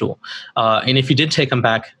individual. And if you did take them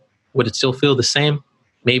back, would it still feel the same?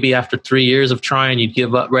 Maybe after 3 years of trying, you'd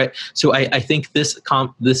give up, right? So I think this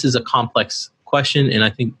is a complex question, and I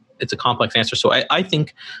think it's a complex answer. So I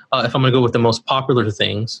think if I'm going to go with the most popular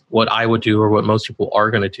things, what I would do or what most people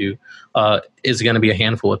are going to do is going to be a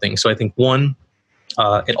handful of things. So I think one,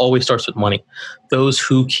 it always starts with money. Those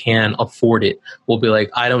who can afford it will be like,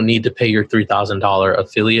 I don't need to pay your $3,000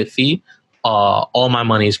 affiliate fee. All my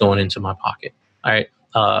money is going into my pocket. All right.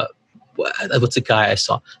 What's the guy I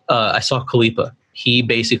saw? I saw Khalipa. He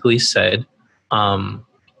basically said, on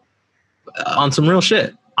some real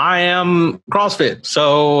shit, I am CrossFit.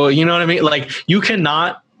 So, you know what I mean? Like, you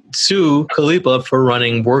cannot sue Khalipa for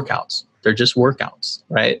running workouts. They're just workouts,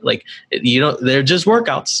 right? Like, they're just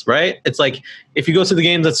workouts, right? It's like, if you go to the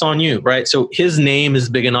games, that's on you, right? So his name is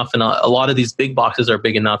big enough, and a lot of these big boxes are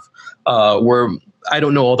big enough where I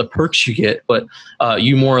don't know all the perks you get, but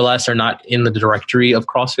you more or less are not in the directory of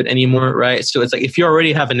CrossFit anymore, right? So it's like, if you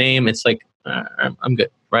already have a name, it's like, I'm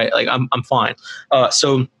good, right? Like, I'm fine.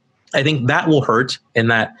 So I think that will hurt, in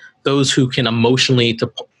that those who can emotionally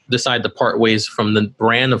decide to part ways from the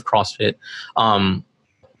brand of CrossFit,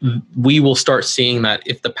 we will start seeing that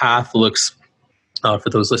if the path looks, for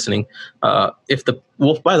those listening, by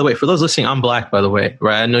the way, for those listening, I'm black, by the way,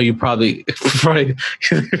 right? I know you probably like,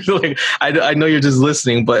 I know you're just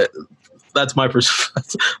listening, but that's this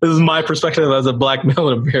is my perspective as a black male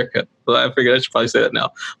in America. So I figured I should probably say that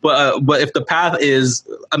now. But if the path is,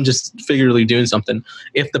 I'm just figuratively doing something.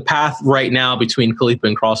 If the path right now between Khalipa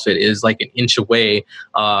and CrossFit is like an inch away,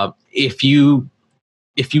 if you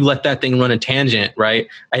let that thing run a tangent, right,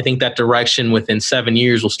 I think that direction within 7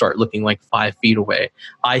 years will start looking like 5 feet away.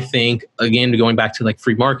 I think, again, going back to like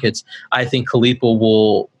free markets, I think Khalipa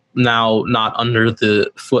will now, not under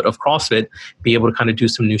the foot of CrossFit, be able to kind of do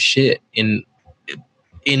some new shit.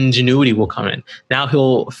 Ingenuity will come in. Now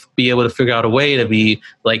he'll be able to figure out a way to be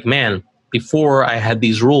like, man, before I had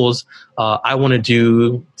these rules, I want to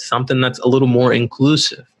do something that's a little more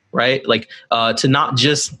inclusive, right? Like, to not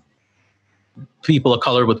just people of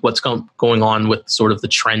color with what's going on with sort of the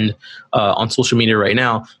trend on social media right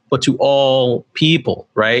now, but to all people,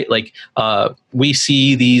 right? Like, we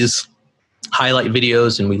see these highlight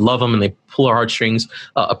videos and we love them and they pull our heartstrings.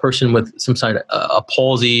 A person with some sort of a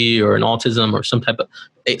palsy or an autism or some type of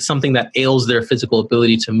something that ails their physical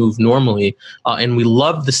ability to move normally, and we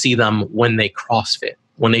love to see them when they CrossFit,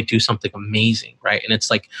 when they do something amazing, right? And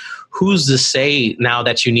it's like, who's to say now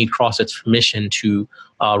that you need CrossFit's permission to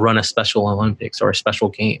run a special Olympics or a special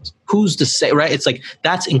games? Who's to say, right? It's like,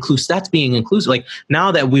 that's inclusive. That's being inclusive. Like,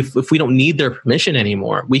 now that if we don't need their permission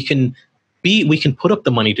anymore, we can put up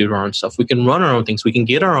the money to do our own stuff. We can run our own things. We can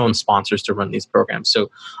get our own sponsors to run these programs.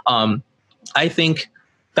 So I think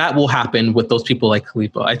that will happen with those people like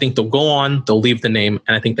Khalipa. I think they'll go on, they'll leave the name,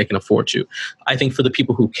 and I think they can afford to. I think for the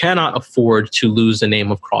people who cannot afford to lose the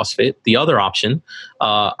name of CrossFit, the other option,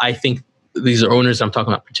 I think these are owners I'm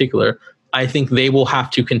talking about in particular, I think they will have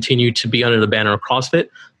to continue to be under the banner of CrossFit.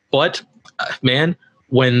 But man,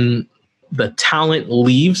 when the talent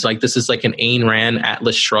leaves, like this is like an Ayn Rand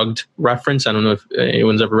Atlas Shrugged reference. I don't know if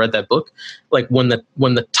anyone's ever read that book. Like when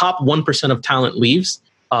the top 1% of talent leaves,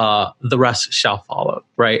 the rest shall follow,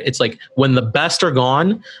 right? It's like when the best are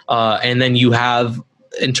gone, and then you have,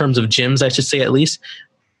 in terms of gyms, I should say at least,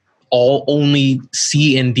 only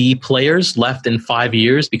C and D players left in 5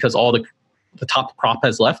 years because all the top crop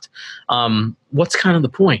has left. What's kind of the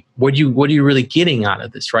point? What are you really getting out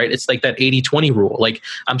of this, right? It's like that 80-20 rule. Like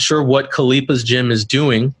I'm sure what Khalipa's gym is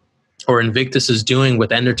doing or Invictus is doing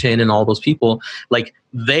with Enderton and all those people, like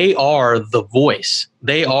they are the voice.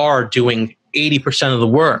 They are doing 80% of the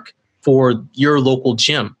work for your local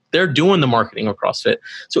gym. They're doing the marketing of CrossFit.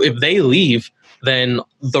 So if they leave, then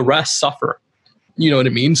the rest suffer. You know what I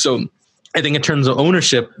mean? So I think in terms of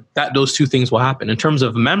ownership, that those two things will happen. In terms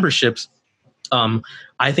of memberships,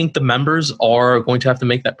 I think the members are going to have to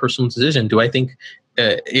make that personal decision. Do I think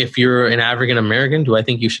if you're an African American, do I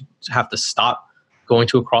think you should have to stop going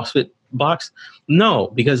to a CrossFit box? No,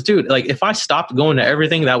 because dude, like if I stopped going to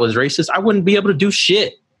everything that was racist, I wouldn't be able to do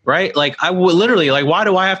shit. Right? Like I would literally, like, why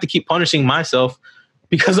do I have to keep punishing myself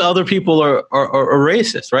because other people are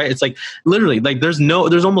racist? Right? It's like literally, like there's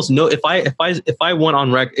almost no, if I went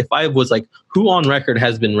on record, if I was like, who on record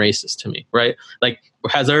has been racist to me? Right? Like,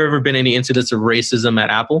 has there ever been any incidents of racism at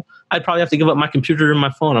Apple? I'd probably have to give up my computer and my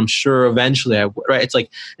phone. I'm sure eventually I would, right? It's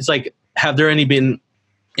like, have there any been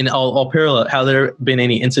in all parallel, have there been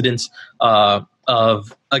any incidents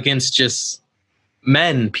of against just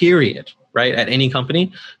men, period? Right, at any company,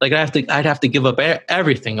 like I'd have to give up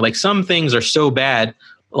everything. Like some things are so bad,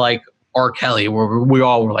 like R. Kelly, where we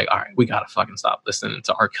all were like, all right, we gotta fucking stop listening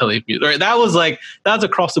to R. Kelly music. Right? That's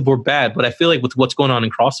across the board bad. But I feel like with what's going on in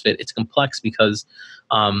CrossFit, it's complex because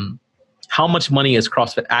how much money is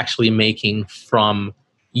CrossFit actually making from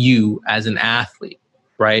you as an athlete?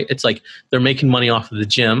 Right? It's like they're making money off of the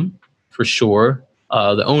gym for sure,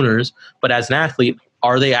 the owners, but as an athlete,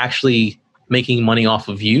 are they actually making money off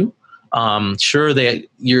of you? Sure,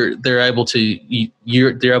 they're able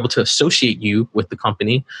to associate you with the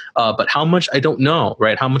company, but how much, I don't know,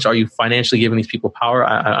 right? How much are you financially giving these people power?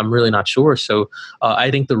 I'm really not sure. So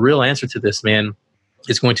I think the real answer to this, man,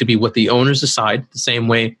 is going to be what the owners decide. The same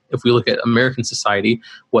way, if we look at American society,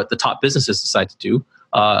 what the top businesses decide to do.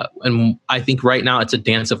 And I think right now it's a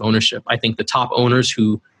dance of ownership. I think the top owners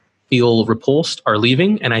who feel repulsed are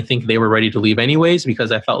leaving, and I think they were ready to leave anyways because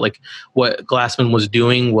I felt like what Glassman was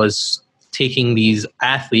doing was taking these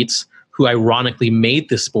athletes who ironically made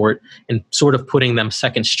this sport and sort of putting them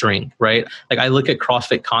second string, right? Like I look at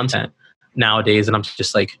CrossFit content nowadays and I'm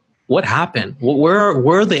just like, what happened? Where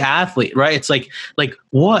are the athlete, right? It's like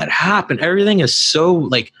what happened? Everything is so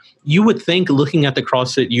like, you would think looking at the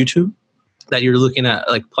CrossFit YouTube that you're looking at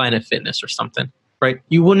like Planet Fitness or something. Right?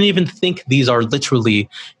 You wouldn't even think these are literally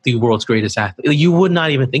the world's greatest athletes. You would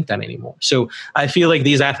not even think that anymore. So I feel like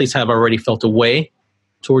these athletes have already felt a way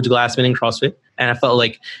towards Glassman and CrossFit, and I felt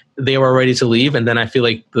like they were ready to leave. And then I feel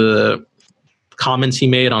like the comments he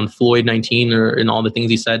made on Floyd 19 and all the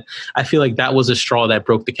things he said, I feel like that was a straw that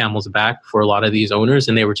broke the camel's back for a lot of these owners.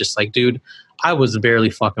 And they were just like, dude, I was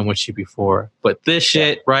barely fucking with you before, but this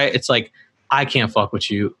shit, right? It's like, I can't fuck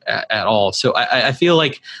with you at all. So I feel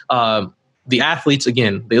like, the athletes,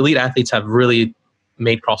 again, the elite athletes have really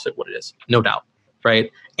made CrossFit what it is, no doubt,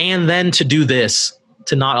 right? And then to do this,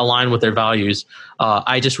 to not align with their values,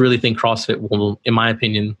 I just really think CrossFit will, in my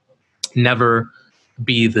opinion, never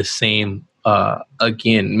be the same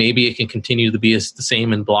again. Maybe it can continue to be the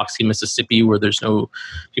same in Biloxi, Mississippi, where there's no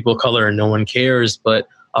people of color and no one cares. But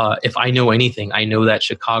if I know anything, I know that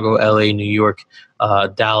Chicago, LA, New York,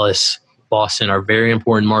 Dallas, Boston are very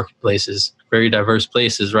important marketplaces, very diverse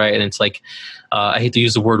places, right? And it's like, I hate to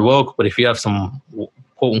use the word woke, but if you have some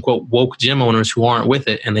quote unquote woke gym owners who aren't with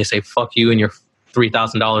it and they say, fuck you and your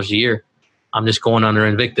 $3,000 a year, I'm just going under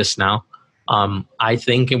Invictus now. I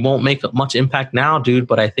think it won't make much impact now, dude,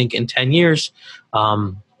 but I think in 10 years,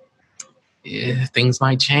 things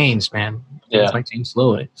might change, man. Things might change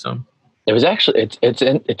slowly. So it was actually,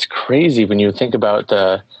 it's crazy when you think about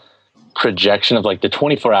the projection of like the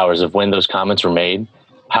 24 hours of when those comments were made,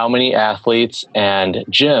 how many athletes and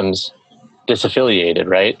gyms disaffiliated,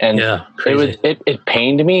 right? And it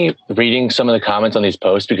pained me reading some of the comments on these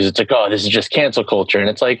posts because it's like, oh, this is just cancel culture. And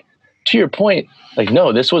it's like, to your point, like,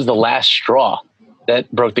 no, this was the last straw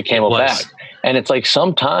that broke the camel back. And it's like,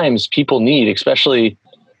 sometimes people need, especially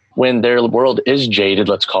when their world is jaded,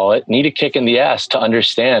 let's call it, need a kick in the ass to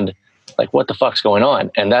understand like what the fuck's going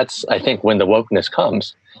on. And that's, I think, when the wokeness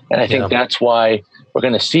comes. And I think that's why we're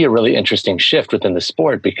going to see a really interesting shift within the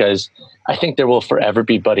sport, because I think there will forever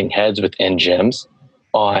be butting heads within gyms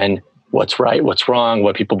on what's right, what's wrong,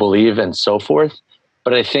 what people believe, and so forth.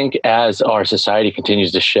 But I think as our society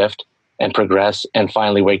continues to shift and progress and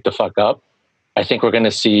finally wake the fuck up, I think we're going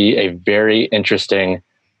to see a very interesting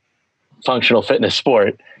functional fitness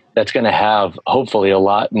sport that's going to have hopefully a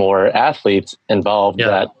lot more athletes involved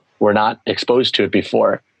that were not exposed to it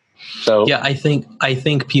before. So yeah, I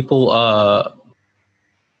think people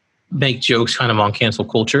make jokes kind of on cancel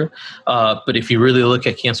culture, but if you really look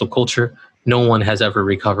at cancel culture, no one has ever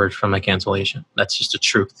recovered from a cancellation. That's just the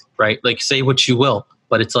truth, right? Like, say what you will,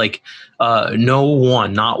 but it's like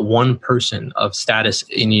not one person of status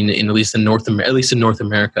in at least in North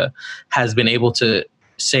America has been able to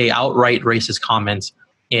say outright racist comments.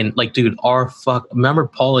 And like, dude, remember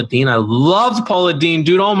Paula Deen? I loved Paula Deen,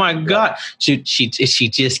 dude. Oh my God. She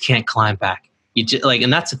just can't climb back.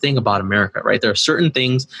 And that's the thing about America, right? There are certain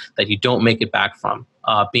things that you don't make it back from.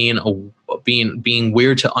 Being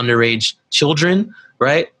weird to underage children,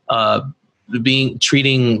 right?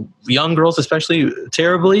 Treating young girls especially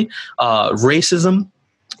terribly, racism.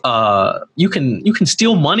 You can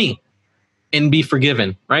steal money and be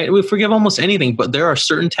forgiven, right? We forgive almost anything, but there are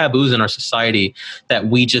certain taboos in our society that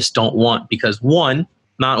we just don't want, because one,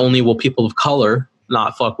 not only will people of color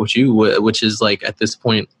not fuck with you, which is like at this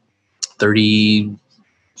point 30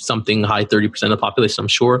 something, high 30% of the population, I'm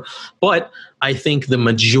sure. But I think the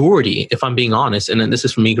majority, if I'm being honest, and then this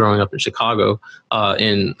is from me growing up in Chicago, out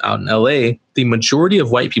in LA, the majority of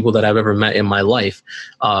white people that I've ever met in my life,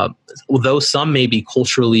 although some may be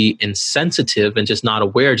culturally insensitive and just not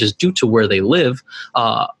aware just due to where they live,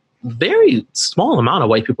 very small amount of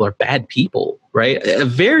white people are bad people, right? A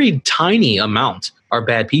very tiny amount are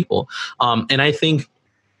bad people. And I think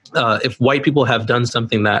if white people have done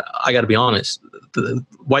something that, I got to be honest, the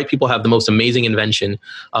white people have the most amazing invention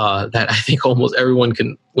that I think almost everyone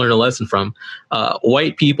can learn a lesson from.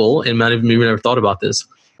 White people, and many of you never thought about this,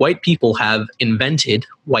 white people have invented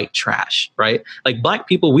white trash, right? Like black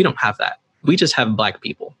people, we don't have that. We just have black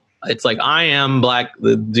people. It's like, I am black.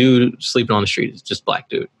 The dude sleeping on the street is just black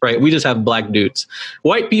dude, right? We just have black dudes.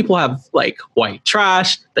 White people have like white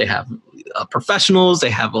trash. They have professionals.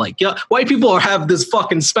 They have like, white people have this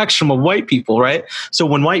fucking spectrum of white people, right? So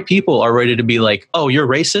when white people are ready to be like, oh, you're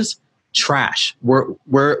racist, trash.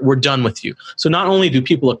 We're done with you. So not only do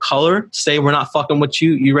people of color say we're not fucking with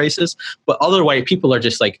you, you racist, but other white people are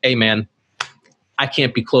just like, hey man, I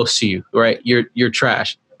can't be close to you, right? You're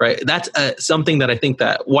trash. Right. That's something that I think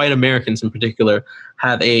that white Americans in particular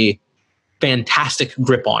have a fantastic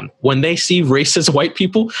grip on. When they see racist white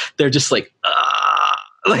people, they're just like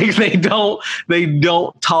they don't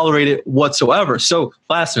tolerate it whatsoever. So,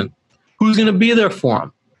 Glassman, who's going to be there for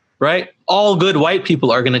them? Right. All good white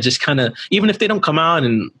people are going to just kind of, even if they don't come out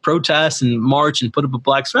and protest and march and put up a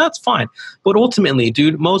black square, that's fine. But ultimately,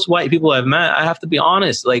 dude, most white people I've met, I have to be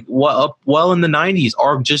honest, like well in the 90s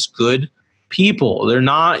are just good people. They're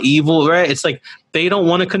not evil, right? It's like they don't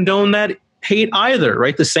want to condone that hate either,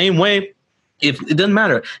 right? The same way, if it doesn't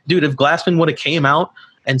matter, dude, if Glassman would have came out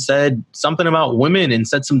and said something about women and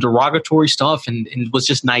said some derogatory stuff and was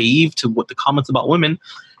just naive to what the comments about women,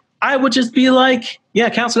 I would just be like, yeah,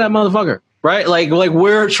 cancel that motherfucker, right? Like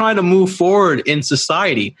we're trying to move forward in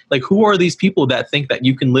society. Like, who are these people that think that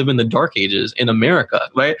you can live in the dark ages in America,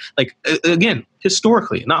 right? Like, again,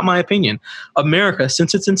 historically, not my opinion, America,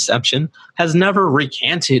 since its inception, has never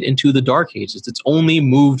recanted into the dark ages. It's only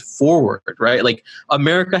moved forward, right? Like,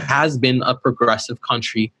 America has been a progressive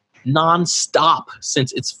country nonstop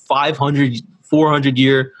since its 400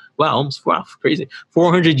 year, crazy,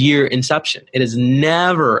 400 year inception. It has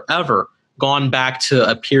never, ever gone back to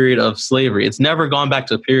a period of slavery. It's never gone back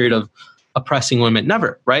to a period of oppressing women.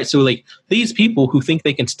 Never, right? So like these people who think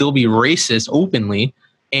they can still be racist openly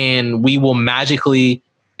and we will magically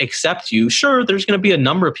accept you. Sure, there's going to be a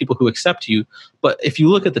number of people who accept you. But if you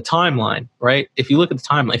look at the timeline, right? If you look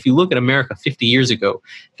at America 50 years ago,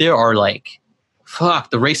 there are like,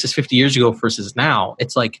 the racist 50 years ago versus now.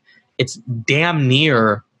 It's like, it's damn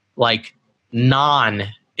near like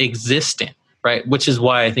non-existent. Right, which is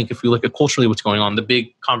why I think if we look at culturally what's going on, the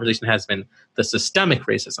big conversation has been the systemic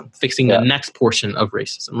racism, fixing the next portion of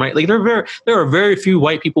racism. Right, like there are very few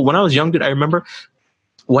white people. When I was young, I remember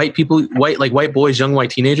white boys, young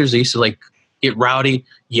white teenagers. They used to like get rowdy,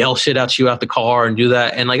 yell shit at you out the car, and do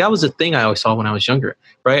that. And like that was a thing I always saw when I was younger.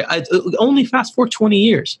 Right, only fast forward 20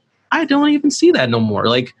 years, I don't even see that no more.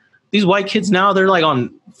 Like these white kids now, they're like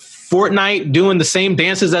on Fortnite doing the same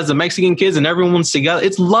dances as the Mexican kids and everyone's together.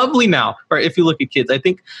 It's lovely now, right? If you look at kids, I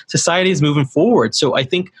think society is moving forward. So I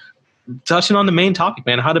think touching on the main topic,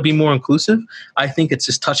 man, how to be more inclusive, I think it's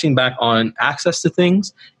just touching back on access to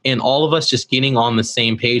things and all of us just getting on the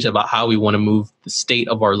same page about how we want to move the state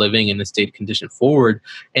of our living and the state condition forward.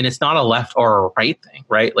 And it's not a left or a right thing,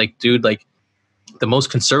 right? Like, dude, like the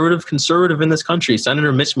most conservative in this country,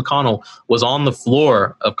 Senator Mitch McConnell, was on the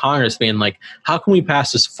floor of Congress being like, how can we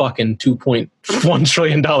pass this fucking $2.1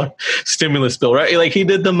 trillion stimulus bill, right? Like, he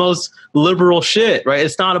did the most liberal shit, right?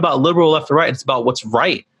 It's not about liberal left or right. It's about what's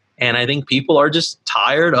right. And I think people are just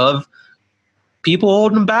tired of people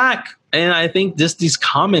holding them back. And I think just these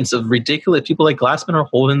comments of ridiculous people like Glassman are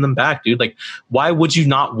holding them back, dude. Like, why would you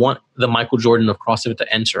not want the Michael Jordan of CrossFit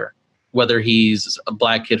to enter, whether he's a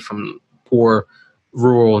black kid from poor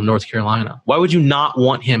rural North Carolina? Why would you not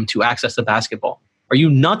want him to access the basketball? Are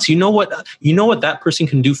you nuts? You know what that person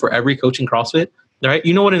can do for every coach in CrossFit, right?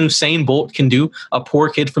 You know what an Usain Bolt can do, a poor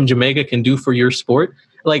kid from Jamaica can do for your sport?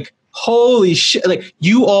 Like, holy shit. Like,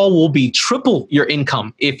 you all will be triple your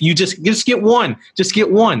income if you just get one. Just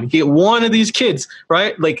get one of these kids,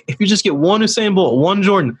 right? Like, if you just get one Usain Bolt, one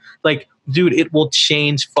Jordan, like, dude, it will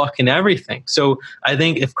change fucking everything. So I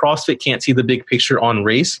think if CrossFit can't see the big picture on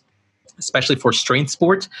race, especially for strength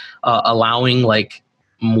sports, allowing like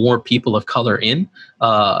more people of color in,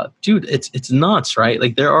 dude, it's nuts, right?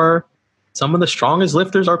 Like, there are some of the strongest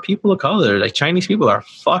lifters are people of color. Like, Chinese people are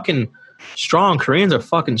fucking strong. Koreans are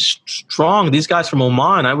fucking strong. These guys from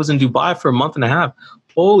Oman, I was in Dubai for a month and a half.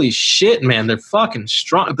 Holy shit, man, they're fucking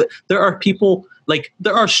strong. But there are people, like,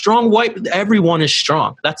 there are strong white, everyone is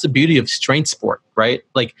strong. That's the beauty of strength sport, right?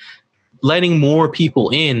 Like, letting more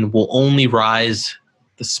people in will only rise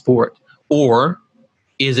the sport. Or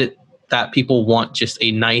is it that people want just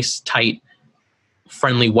a nice, tight,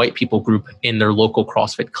 friendly white people group in their local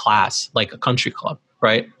CrossFit class, like a country club,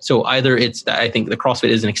 right? So either it's that I think the CrossFit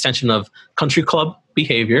is an extension of country club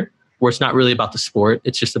behavior, where it's not really about the sport.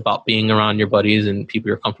 It's just about being around your buddies and people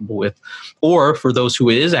you're comfortable with. Or for those who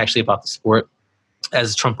it is actually about the sport,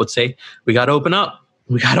 as Trump would say, we got to open up.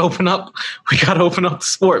 We got to open up. We got to open up the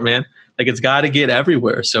sport, man. Like, it's got to get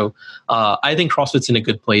everywhere. So I think CrossFit's in a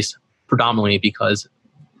good place, predominantly because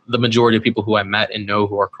the majority of people who I met and know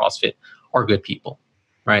who are CrossFit are good people,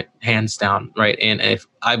 right? Hands down, right? And if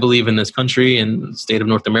I believe in this country and the state of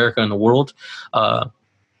North America and the world,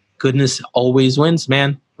 goodness always wins,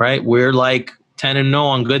 man, right? We're like 10-0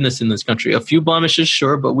 on goodness in this country. A few blemishes,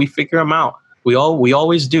 sure, but we figure them out. We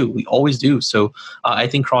always do. We always do. So I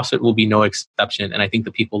think CrossFit will be no exception. And I think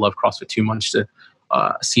the people love CrossFit too much to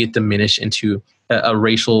see it diminish into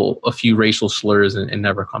a few racial slurs and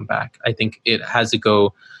never come back. I think it has to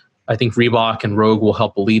go. I think Reebok and Rogue will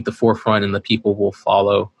help lead the forefront, and the people will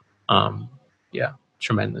follow.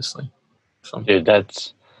 Tremendously. So. Dude,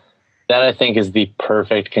 that I think is the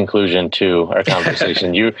perfect conclusion to our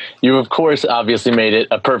conversation. You of course obviously made it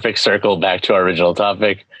a perfect circle back to our original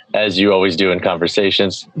topic, as you always do in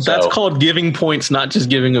conversations. That's called giving points, not just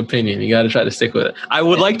giving opinion. You got to try to stick with it. I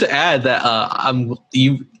would like to add that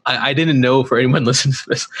I didn't know, for anyone listening to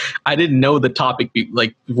this, I didn't know the topic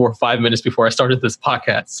before 5 minutes before I started this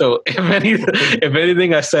podcast. So if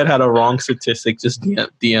anything I said had a wrong statistic, just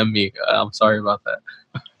DM me. I'm sorry about that.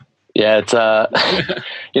 Yeah, it's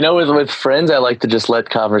with friends, I like to just let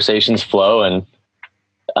conversations flow, and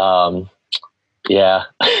yeah.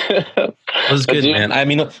 It was good, man. I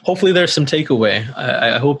mean, hopefully there's some takeaway.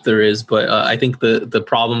 I hope there is, but I think the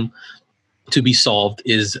problem to be solved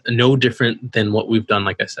is no different than what we've done.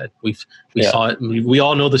 Like I said, we saw it. We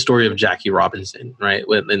all know the story of Jackie Robinson, right?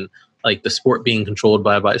 And like the sport being controlled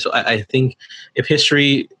by. So I think if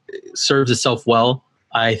history serves itself well,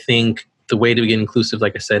 I think the way to get inclusive,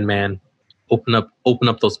 like I said, man, open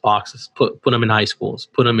up those boxes, put them in high schools,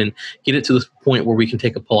 get it to the point where we can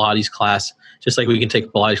take a Pilates class, just like we can take a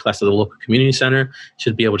Pilates class at the local community center,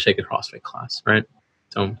 should be able to take a CrossFit class, right?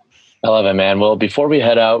 So I love it, man. Well, before we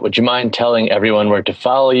head out, would you mind telling everyone where to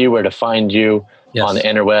follow you, where to find you on the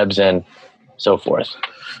interwebs and so forth?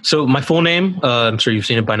 So my full name, I'm sure you've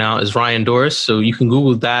seen it by now, is Ryan Doris. So you can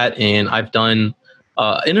Google that, and I've done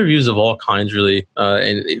interviews of all kinds, really.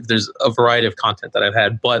 And there's a variety of content that I've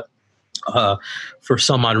had, but for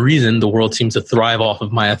some odd reason, the world seems to thrive off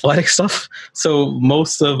of my athletic stuff. So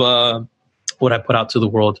most of what I put out to the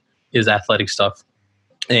world is athletic stuff.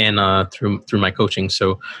 and through my coaching.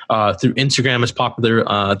 So through Instagram is popular,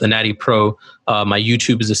 the Natty Pro. My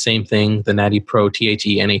YouTube is the same thing, the Natty Pro,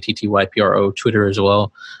 TheNattyPro. Twitter as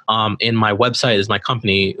well. And my website is my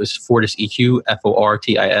company. It was Fortis EQ,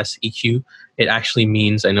 Fortis EQ. It actually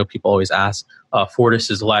means, I know people always ask, Fortis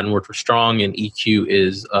is the Latin word for strong, and EQ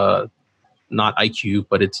is not IQ,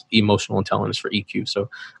 but it's emotional intelligence for EQ. So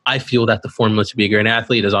I feel that the formula to be a great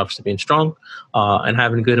athlete is obviously being strong and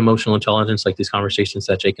having good emotional intelligence, like these conversations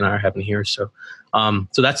that Jake and I are having here. So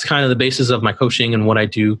so that's kind of the basis of my coaching and what I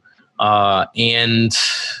do. And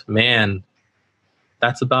man,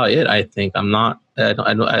 that's about it. I think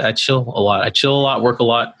I chill a lot. I chill a lot, work a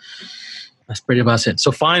lot. That's pretty much it.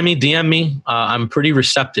 So find me, DM me. I'm pretty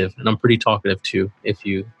receptive and I'm pretty talkative too, if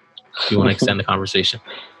you want to extend the conversation.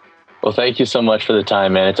 Well, thank you so much for the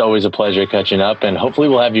time, man. It's always a pleasure catching up, and hopefully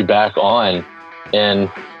we'll have you back on in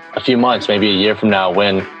a few months, maybe a year from now,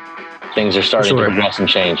 when things are starting to progress and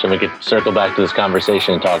change, and we could circle back to this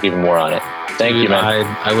conversation and talk even more on it. Thank you, man.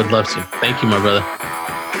 I would love to. Thank you, my brother.